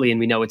stored separately and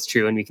we know it's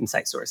true and we can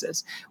cite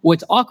sources.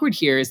 What's awkward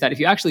here is that if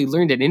you actually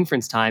learned at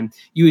inference time,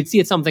 you would see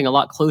it's something a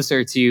lot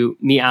closer to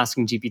me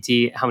asking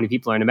GPT how many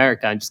people are in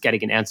America and just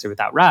getting an answer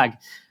without RAG.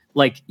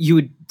 Like you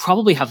would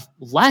probably have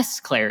less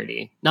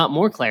clarity, not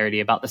more clarity,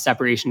 about the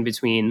separation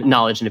between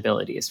knowledge and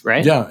abilities,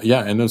 right?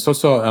 Yeah. And there's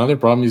also another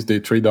problem is the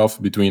trade-off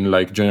between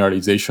like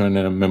generalization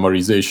and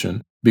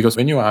memorization. Because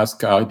when you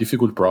ask a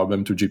difficult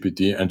problem to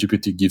GPT and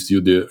GPT gives you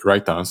the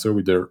right answer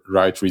with the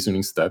right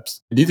reasoning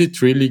steps, did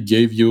it really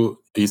give you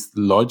its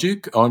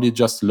logic, or did it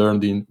just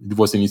learned it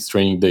was in its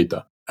training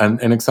data? And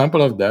an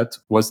example of that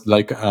was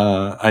like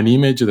an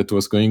image that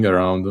was going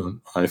around.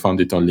 I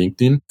found it on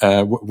LinkedIn.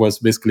 Was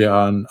basically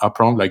a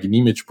prompt, like an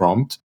image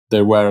prompt.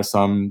 There were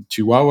some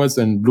chihuahuas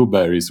and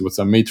blueberries. It was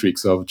a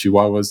matrix of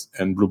chihuahuas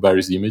and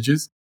blueberries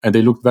images. And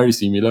they looked very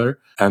similar.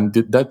 And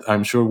that,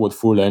 I'm sure, would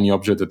fool any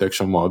object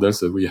detection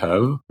models that we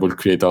have, will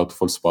create out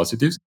false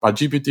positives. But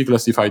GPT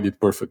classified it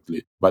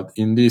perfectly. But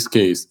in this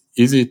case,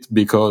 is it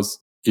because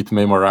it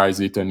memorized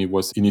it and it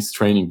was in its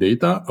training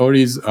data, or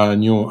is a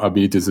new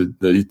abilities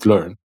that it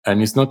learned?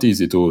 And it's not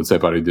easy to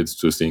separate these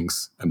two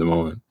things at the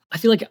moment. I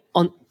feel like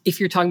if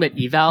you're talking about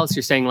evals,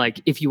 you're saying like,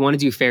 if you want to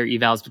do fair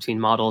evals between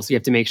models, you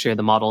have to make sure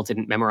the model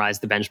didn't memorize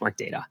the benchmark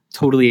data.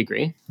 Totally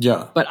agree.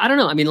 Yeah. But I don't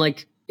know. I mean,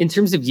 like in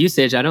terms of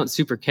usage, I don't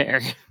super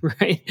care,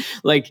 right?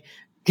 Like,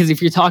 because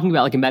if you're talking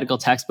about like a medical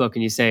textbook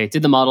and you say,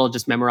 did the model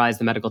just memorize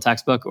the medical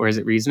textbook or is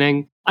it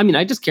reasoning? I mean,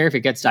 I just care if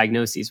it gets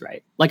diagnoses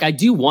right. Like, I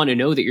do want to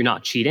know that you're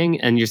not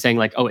cheating and you're saying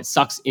like, oh, it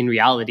sucks in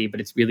reality, but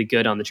it's really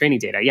good on the training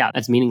data. Yeah,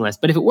 that's meaningless.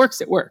 But if it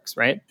works,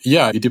 right?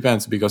 Yeah, it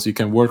depends, because you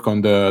can work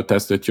on the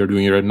test that you're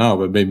doing right now,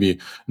 but maybe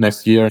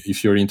next year,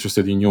 if you're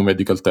interested in new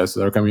medical tests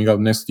that are coming out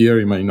next year,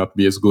 it might not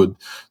be as good.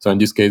 So in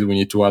this case, we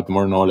need to add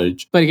more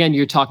knowledge. But again,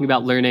 you're talking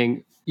about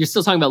learning. You're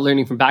still talking about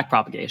learning from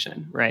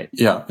backpropagation, right?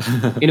 Yeah.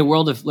 In a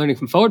world of learning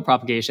from forward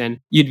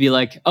propagation, you'd be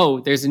like, oh,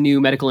 there's a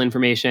new medical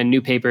information,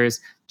 new papers,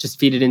 just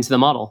feed it into the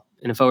model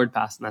in a forward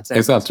pass, and that's it.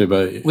 Exactly.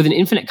 But with an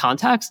infinite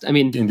context, I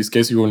mean... in this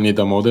case, you will need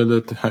a model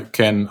that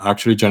can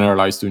actually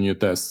generalize to new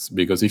tests,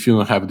 because if you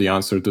don't have the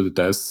answer to the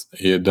test,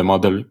 the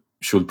model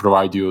should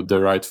provide you the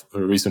right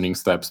reasoning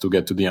steps to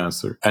get to the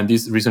answer. And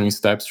these reasoning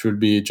steps should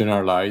be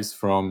generalized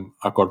from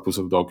a corpus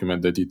of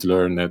document that it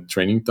learned at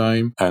training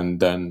time and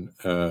then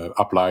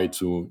applied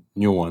to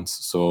new ones.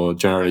 So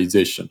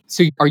generalization.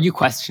 So are you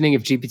questioning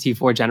if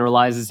GPT-4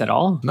 generalizes at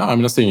all? No,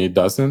 I'm not saying it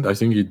doesn't. I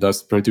think it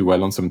does pretty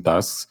well on some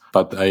tasks.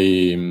 But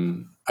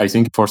I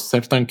think for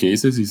certain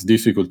cases, it's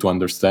difficult to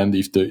understand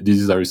if this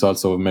is a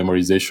result of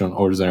memorization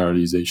or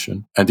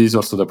generalization. And this is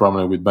also the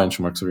problem with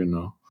benchmarks right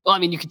now. Well, I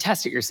mean, you could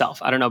test it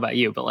yourself. I don't know about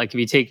you, but like if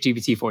you take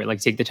GPT-4,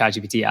 like take the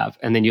ChatGPT app,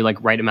 and then you like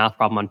write a math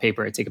problem on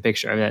paper, take a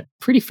picture of it,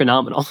 pretty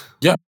phenomenal.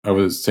 Yeah, I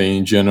was saying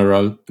in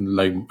general,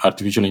 like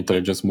artificial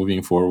intelligence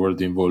moving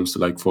forward involves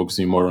like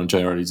focusing more on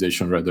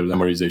generalization rather than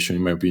memorization,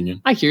 in my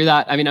opinion. I hear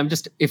that. I mean,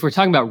 if we're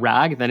talking about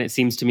RAG, then it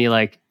seems to me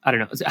like, I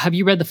don't know. Have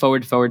you read the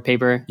Forward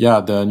paper?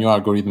 Yeah, the new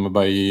algorithm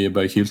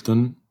by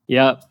Hilton.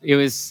 Yeah, it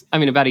was, I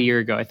mean, about a year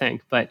ago, I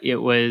think, but it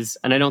was,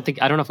 and I don't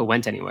know if it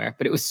went anywhere,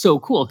 but it was so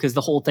cool because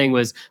the whole thing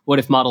was, what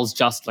if models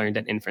just learned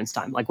at inference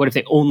time? Like, what if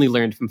they only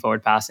learned from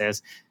forward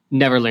passes,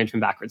 never learned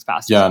from backwards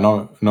passes? Yeah,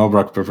 no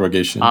back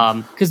propagation.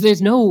 Because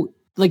there's no,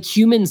 like,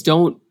 humans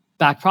don't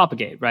back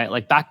propagate, right?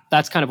 Like,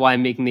 that's kind of why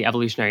I'm making the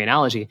evolutionary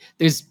analogy.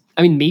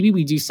 I mean, maybe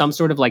we do some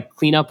sort of like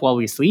cleanup while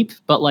we sleep,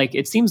 but like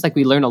it seems like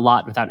we learn a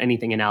lot without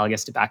anything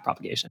analogous to back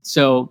propagation.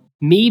 So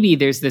maybe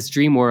there's this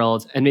dream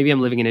world, and maybe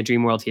I'm living in a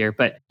dream world here,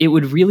 but it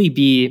would really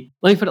be,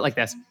 let me put it like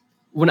this.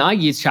 When I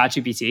use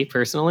ChatGPT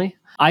personally,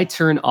 I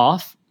turn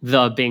off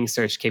the Bing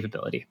search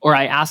capability, or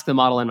I ask the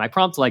model in my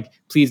prompt, like,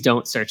 please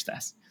don't search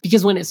this.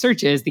 Because when it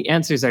searches, the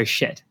answers are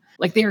shit.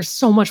 Like they are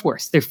so much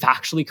worse. They're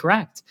factually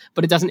correct,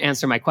 but it doesn't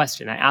answer my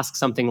question. I ask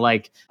something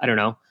like, I don't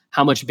know,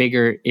 how much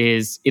bigger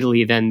is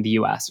Italy than the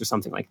US or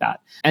something like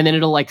that. And then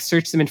it'll like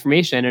search some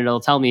information and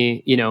it'll tell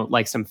me,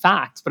 like some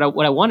facts. But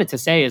what I wanted to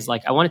say is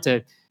like, I wanted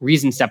to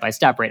reason step by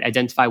step, right?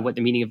 Identify what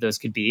the meaning of those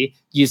could be,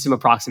 use some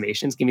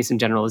approximations, give me some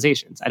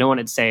generalizations. I don't want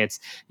it to say it's,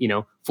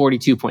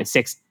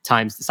 42.6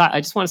 times the size. I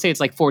just want to say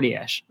it's like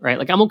 40-ish, right?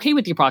 Like I'm okay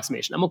with the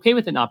approximation. I'm okay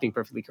with it not being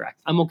perfectly correct.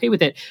 I'm okay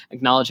with it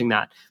acknowledging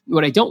that.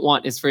 What I don't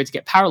want is for it to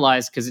get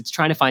paralyzed because it's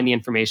trying to find the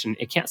information.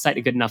 It can't cite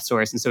a good enough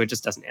source, and so it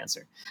just doesn't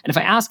answer. And if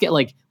I ask it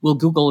like, will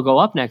Google go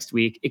up next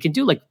week? It can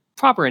do like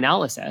proper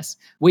analysis,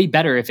 way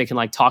better if it can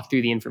like talk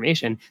through the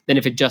information than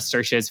if it just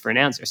searches for an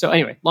answer. So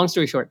anyway, long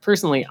story short,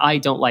 personally, I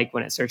don't like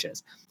when it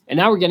searches. And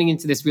now we're getting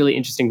into this really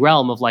interesting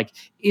realm of like,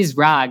 is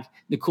RAG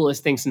the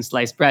coolest thing since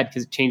sliced bread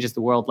because it changes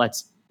the world,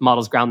 lets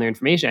models ground their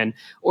information?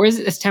 Or is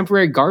it this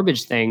temporary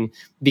garbage thing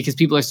because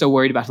people are so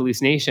worried about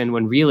hallucination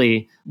when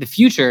really the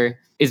future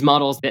is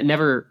models that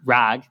never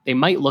RAG. They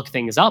might look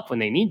things up when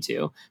they need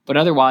to, but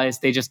otherwise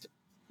they just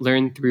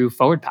learn through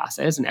forward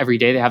passes, and every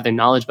day they have their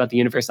knowledge about the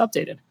universe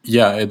updated.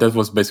 Yeah, that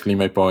was basically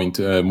my point.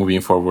 Moving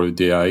forward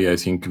with AI, I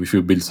think if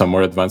you build some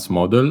more advanced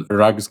model,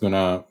 RAG is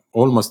gonna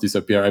almost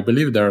disappear. I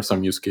believe there are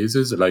some use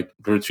cases like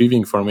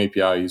retrieving from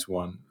API is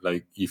one.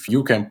 Like if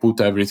you can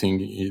put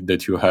everything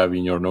that you have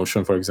in your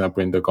Notion, for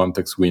example, in the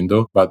context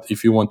window, but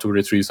if you want to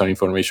retrieve some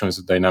information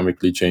that's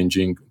dynamically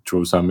changing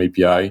through some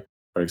API,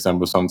 for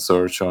example, some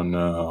search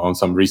on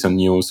some recent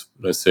news,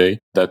 let's say,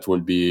 that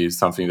will be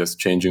something that's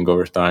changing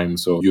over time.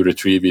 So you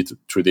retrieve it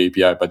through the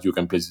API, but you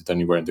can place it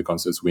anywhere in the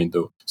context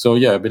window. So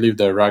yeah, I believe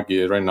that RAG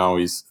right now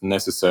is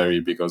necessary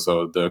because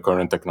of the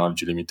current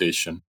technology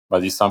limitation,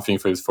 but it's something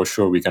for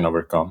sure we can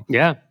overcome.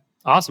 Yeah.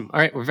 Awesome.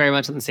 All right. We're very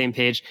much on the same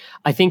page.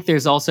 I think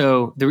there's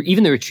also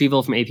even the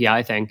retrieval from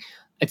API thing.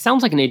 It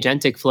sounds like an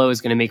agentic flow is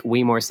going to make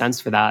way more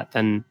sense for that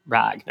than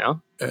RAG,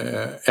 no?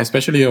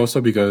 Especially also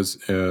because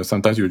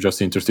sometimes you're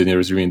just interested in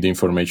retrieving the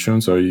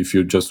information. So if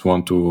you just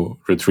want to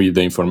retrieve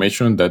the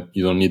information, that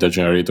you don't need a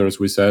generator,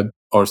 as we said,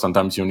 or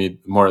sometimes you need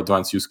more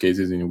advanced use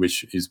cases in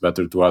which it's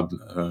better to add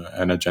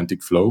an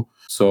agentic flow.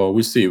 So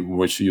we'll see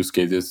which use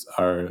cases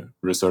are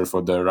reserved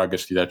for the RAG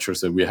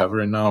architectures that we have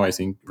right now. I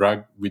think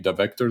RAG with the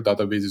vector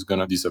database is going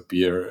to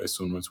disappear as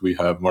soon as we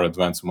have more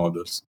advanced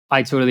models.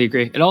 I totally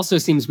agree. It also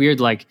seems weird,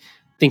 like,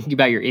 thinking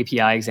about your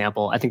API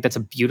example, I think that's a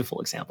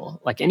beautiful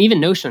example. Like, and even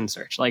Notion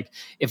search, like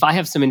if I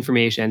have some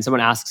information, someone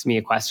asks me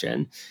a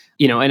question,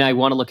 and I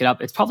want to look it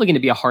up, it's probably going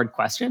to be a hard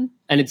question.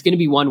 And it's going to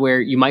be one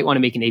where you might want to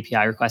make an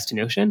API request to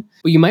Notion,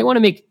 but you might want to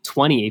make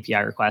 20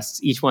 API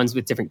requests, each one's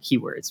with different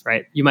keywords,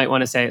 right? You might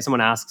want to say,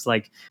 someone asks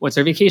like, what's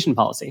our vacation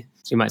policy?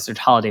 So you might search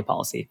holiday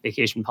policy,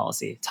 vacation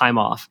policy, time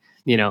off.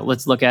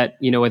 Let's look at,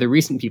 whether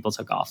recent people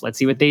took off. Let's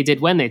see what they did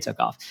when they took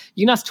off.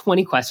 You can ask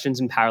 20 questions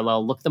in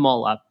parallel, look them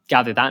all up,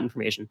 gather that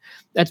information.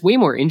 That's way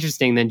more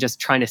interesting than just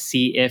trying to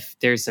see if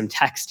there's some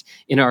text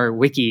in our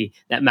wiki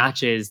that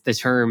matches the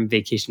term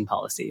vacation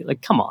policy.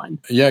 Like, come on.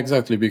 Yeah,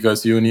 exactly.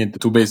 Because you need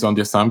to base on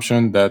the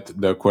assumption that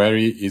the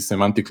query is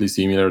semantically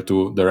similar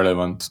to the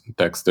relevant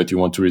text that you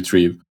want to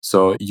retrieve.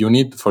 So you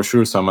need for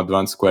sure some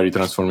advanced query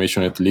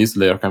transformation at least.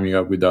 They are coming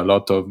up with a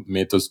lot of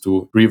methods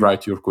to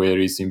rewrite your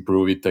queries,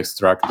 improve it,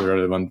 extract the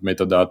relevant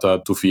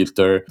metadata to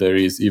filter. There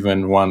is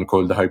even one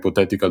called the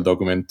hypothetical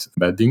document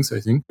embeddings, I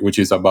think, which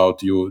is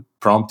about you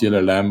prompt the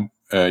LLM,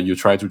 you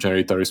try to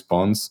generate a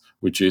response,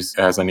 which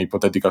has an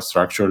hypothetical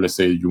structure. Let's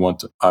say you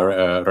want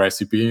a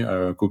recipe,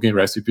 a cooking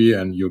recipe,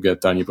 and you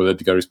get an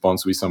hypothetical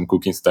response with some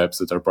cooking steps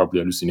that are probably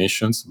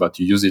hallucinations, but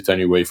you use it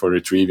anyway for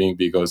retrieving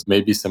because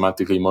maybe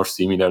semantically more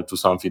similar to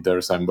something that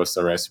resembles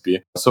a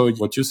recipe. So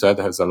what you said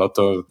has a lot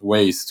of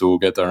ways to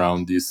get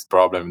around this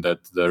problem that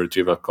the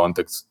retrieval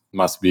context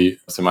must be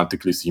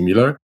semantically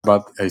similar.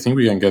 But I think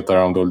we can get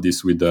around all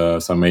this with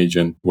some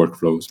agent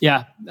workflows.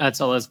 Yeah, that's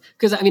all.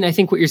 Because I mean, I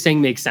think what you're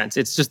saying makes sense.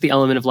 It's just the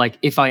element of like,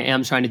 if I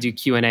am trying to do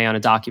Q&A on a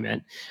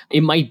document,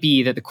 it might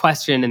be that the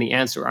question and the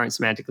answer aren't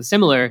semantically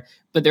similar,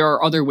 but there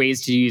are other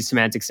ways to use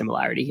semantic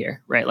similarity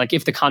here, right? Like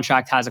if the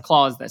contract has a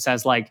clause that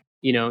says like,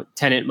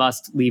 tenant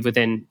must leave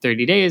within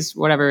 30 days,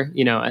 whatever,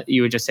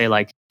 you would just say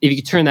like, if you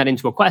could turn that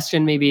into a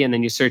question maybe, and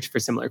then you search for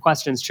similar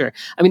questions, sure.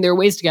 I mean, there are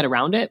ways to get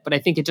around it, but I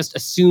think it just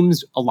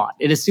assumes a lot.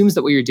 It assumes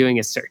that what you're doing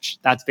is search.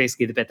 That's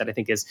basically the bit that I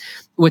think is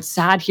what's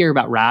sad here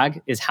about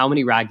RAG is how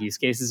many RAG use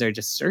cases are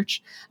just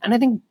search. And I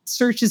think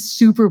search is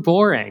super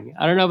boring.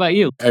 I don't know about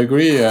you. I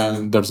agree.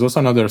 And there's also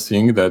another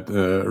thing that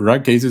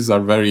RAG cases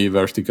are very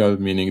vertical,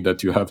 meaning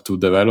that you have to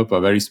develop a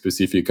very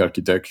specific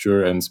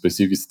architecture and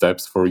specific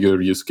steps for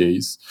your use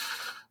case.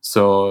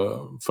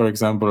 So, for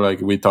example, like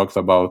we talked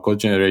about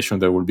code generation,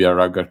 there will be a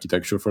RAG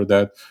architecture for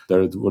that.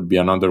 There would be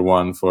another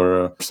one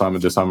for some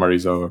of the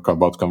summaries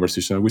about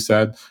conversation we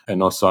said,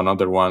 and also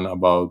another one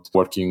about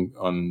working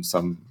on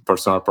some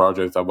personal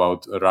project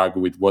about RAG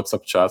with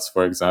WhatsApp chats,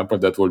 for example.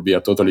 That will be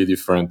a totally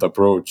different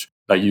approach.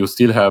 Like you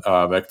still have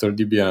a vector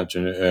DB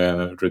and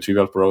a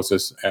retrieval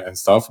process and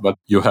stuff, but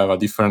you have a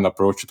different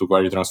approach to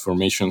query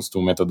transformations, to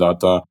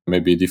metadata,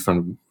 maybe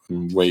different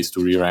ways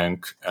to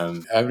re-rank,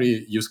 and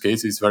every use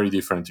case is very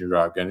different in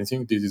RAG. And I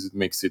think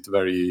makes it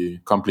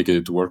very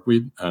complicated to work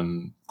with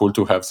and cool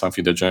to have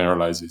something that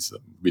generalizes a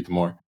bit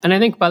more. And I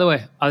think, by the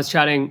way, I was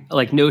chatting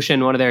like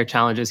Notion, one of their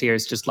challenges here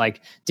is just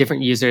like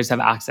different users have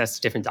access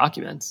to different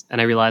documents. And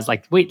I realized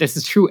like, wait, this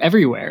is true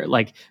everywhere.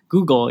 Like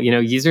Google,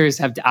 users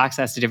have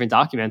access to different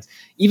documents.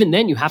 Even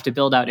then you have to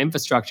build out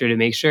infrastructure to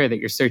make sure that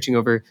you're searching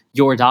over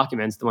your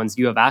documents, the ones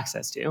you have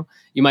access to.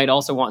 You might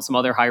also want some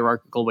other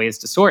hierarchical ways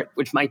to sort,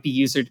 which might be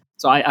user.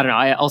 So I don't know.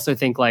 I also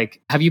think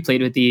like, have you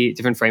played with the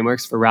different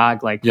frameworks for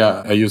RAG?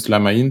 Yeah, I used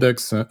Llama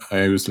Index,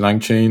 I used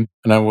LangChain,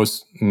 and I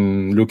was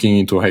looking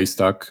into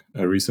Haystack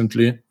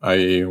recently.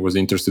 I was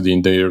interested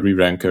in their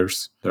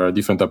re-rankers. There are a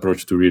different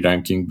approach to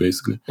re-ranking,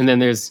 basically. And then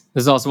there's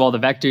also all the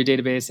vector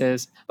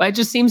databases. But it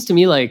just seems to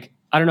me like,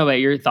 I don't know about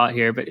your thought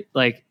here, but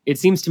like it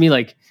seems to me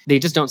like they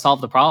just don't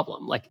solve the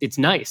problem. Like it's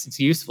nice, it's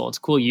useful, it's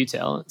cool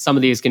util. Some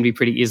of these can be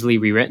pretty easily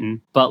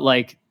rewritten, but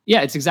like,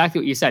 yeah, it's exactly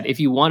what you said. If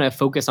you want to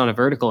focus on a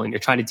vertical and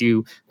you're trying to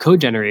do code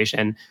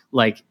generation,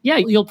 like, yeah,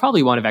 you'll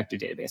probably want a vector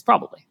database,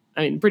 probably.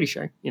 I mean, pretty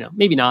sure,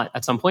 maybe not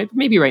at some point, but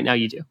maybe right now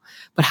you do.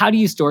 But how do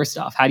you store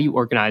stuff? How do you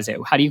organize it?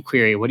 How do you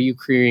query? What are you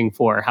querying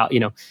for? How,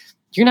 you're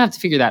going to have to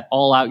figure that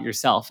all out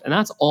yourself. And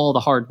that's all the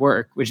hard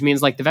work, which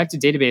means like the vector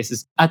database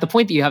is at the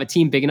point that you have a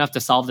team big enough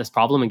to solve this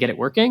problem and get it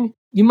working,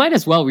 you might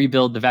as well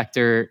rebuild the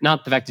vector,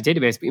 not the vector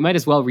database, but you might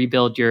as well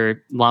rebuild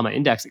your Llama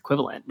index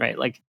equivalent, right?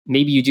 Like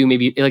maybe you do,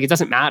 maybe like it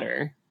doesn't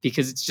matter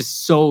because it's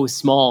just so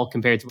small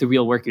compared to the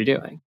real work you're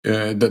doing.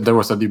 There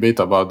was a debate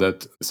about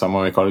that. Some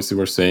of my colleagues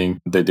were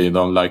saying that they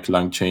don't like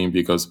LangChain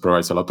because it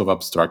provides a lot of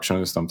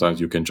abstraction. Sometimes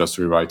you can just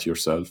rewrite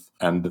yourself.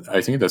 And I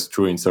think that's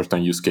true in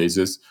certain use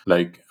cases.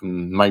 Like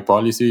my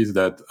policy is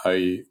that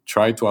I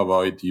try to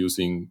avoid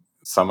using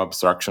some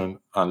abstraction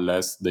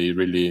unless they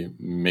really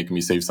make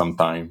me save some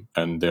time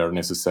and they are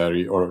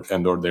necessary or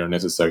they are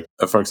necessary.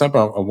 For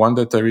example, one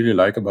that I really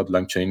like about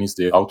LangChain is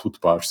the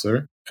output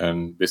parser,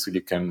 and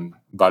basically can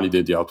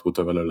validate the output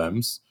of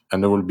LLMs.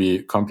 And it will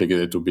be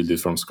complicated to build it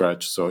from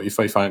scratch. So if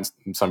I find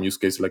some use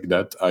case like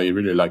that, I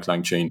really like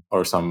LangChain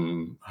or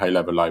some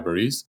high-level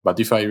libraries. But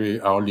if I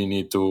only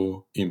need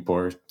to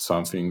import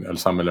something,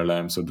 some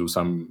LLMs, or do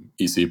some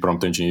easy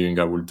prompt engineering,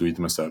 I will do it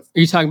myself. Are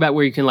you talking about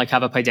where you can like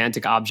have a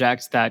Pydantic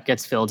object that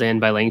gets filled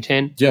in by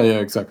LangChain? Yeah,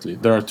 exactly.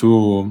 There are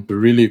two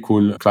really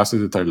cool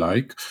classes that I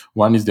like.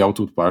 One is the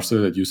output parser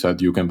that you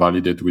said you can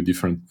validate with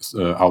different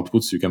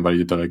outputs. You can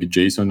validate like a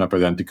JSON, a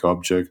Pydantic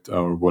object,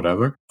 or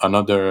whatever.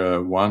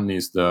 Another one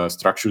is the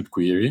structured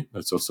query.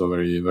 That's also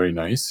very, very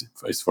nice.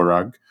 It's for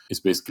RAG. It's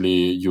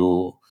basically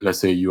let's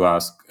say you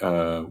ask,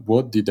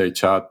 what did I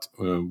chat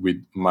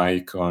with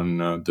Mike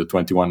on the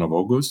 21 of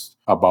August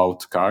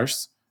about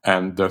cars?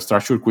 And the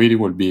structured query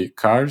will be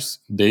cars,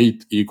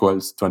 date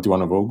equals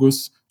 21 of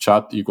August,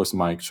 chat equals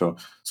Mike. So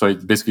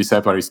it basically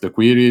separates the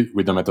query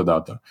with the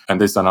metadata.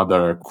 And there's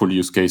another cool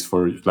use case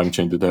for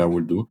LangChain that I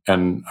will do.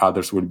 And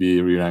others will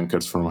be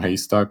re-rankers from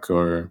Haystack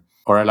or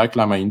I like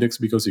Llama Index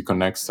because it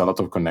connects a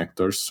lot of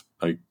connectors,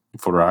 like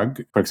for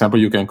RAG. For example,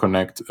 you can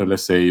connect,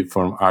 let's say,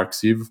 from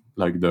Arxiv,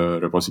 like the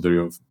repository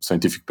of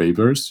scientific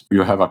papers.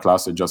 You have a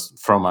class that just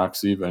from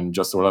Arxiv and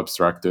just all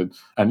abstracted.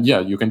 And yeah,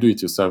 you can do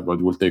it yourself, but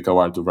it will take a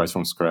while to write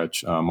from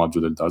scratch a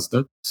module that does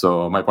that.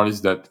 So my policy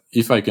is that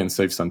if I can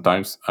save some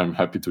time, I'm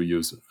happy to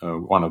use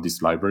one of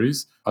these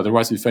libraries.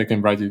 Otherwise, if I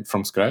can write it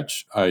from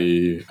scratch,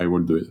 I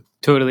will do it.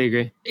 Totally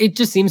agree. It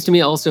just seems to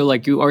me also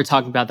like you are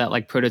talking about that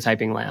like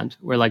prototyping land,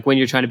 where like when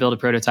you're trying to build a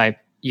prototype,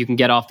 you can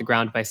get off the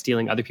ground by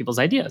stealing other people's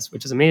ideas,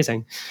 which is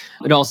amazing.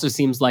 It also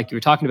seems like you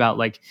were talking about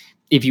like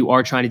if you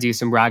are trying to do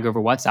some RAG over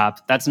WhatsApp,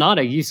 that's not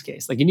a use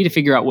case. Like you need to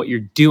figure out what you're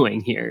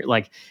doing here.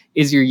 Like,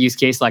 is your use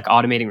case like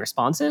automating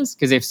responses?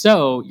 Because if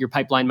so, your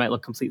pipeline might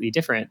look completely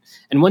different.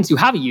 And once you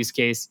have a use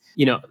case,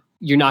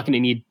 you're not going to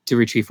need to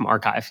retrieve from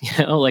archive.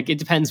 Like it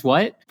depends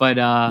what, but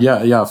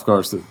yeah, of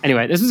course.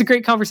 Anyway, this was a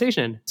great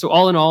conversation. So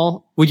all in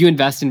all, would you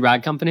invest in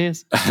RAG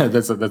companies?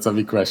 That's a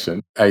big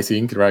question. I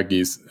think RAG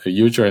is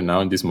huge right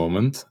now in this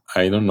moment.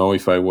 I don't know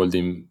if I would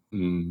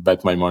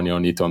bet my money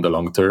on it on the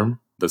long term.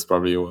 That's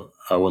probably,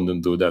 I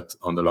wouldn't do that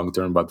on the long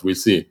term, but we'll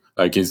see.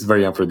 Like it's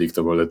very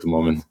unpredictable at the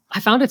moment. I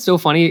found it so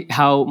funny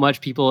how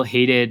much people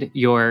hated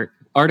your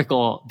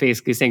article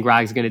basically saying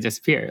RAG is going to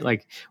disappear.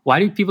 Like, why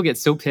do people get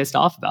so pissed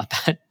off about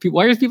that?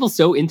 Why are people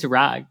so into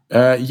RAG?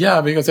 Yeah,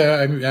 because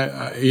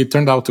it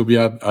turned out to be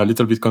a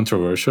little bit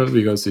controversial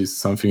because it's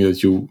something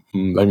that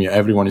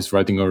everyone is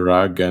writing on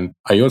RAG, and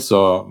I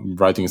also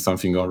writing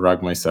something on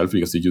RAG myself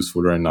because it's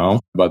useful right now.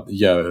 But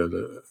yeah,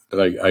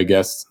 like I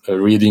guess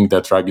reading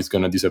that RAG is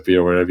going to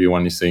disappear where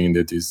everyone is saying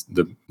that is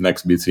the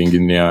next big thing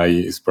in AI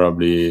is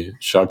probably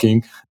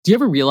shocking. Do you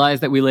ever realize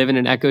that we live in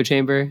an echo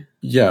chamber?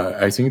 Yeah,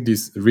 I think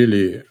this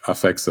really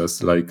affects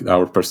us, like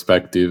our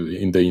perspective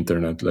in the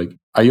internet. Like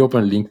I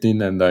open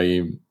LinkedIn and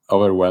I'm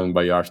overwhelmed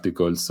by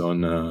articles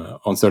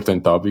on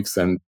certain topics,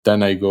 and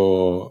then I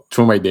go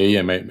through my day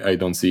and I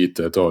don't see it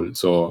at all.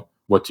 So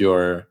what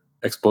you're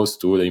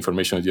exposed to, the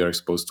information that you're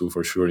exposed to,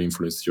 for sure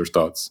influences your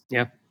thoughts.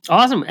 Yeah,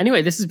 awesome.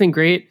 Anyway, this has been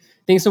great.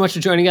 Thanks so much for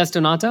joining us,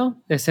 Donato.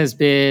 This has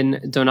been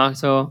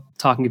Donato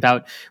talking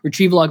about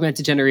retrieval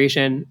augmented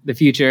generation, the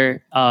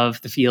future of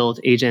the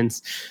field,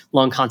 agents,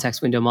 long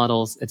context window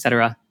models,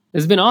 etc.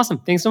 This has been awesome.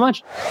 Thanks so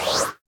much.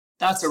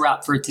 That's a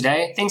wrap for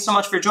today. Thanks so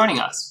much for joining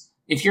us.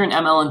 If you're an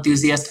ML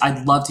enthusiast,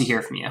 I'd love to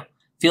hear from you.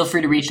 Feel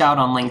free to reach out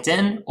on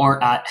LinkedIn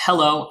or at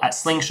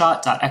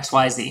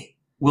hello@slingshot.xyz.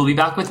 We'll be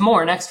back with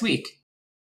more next week.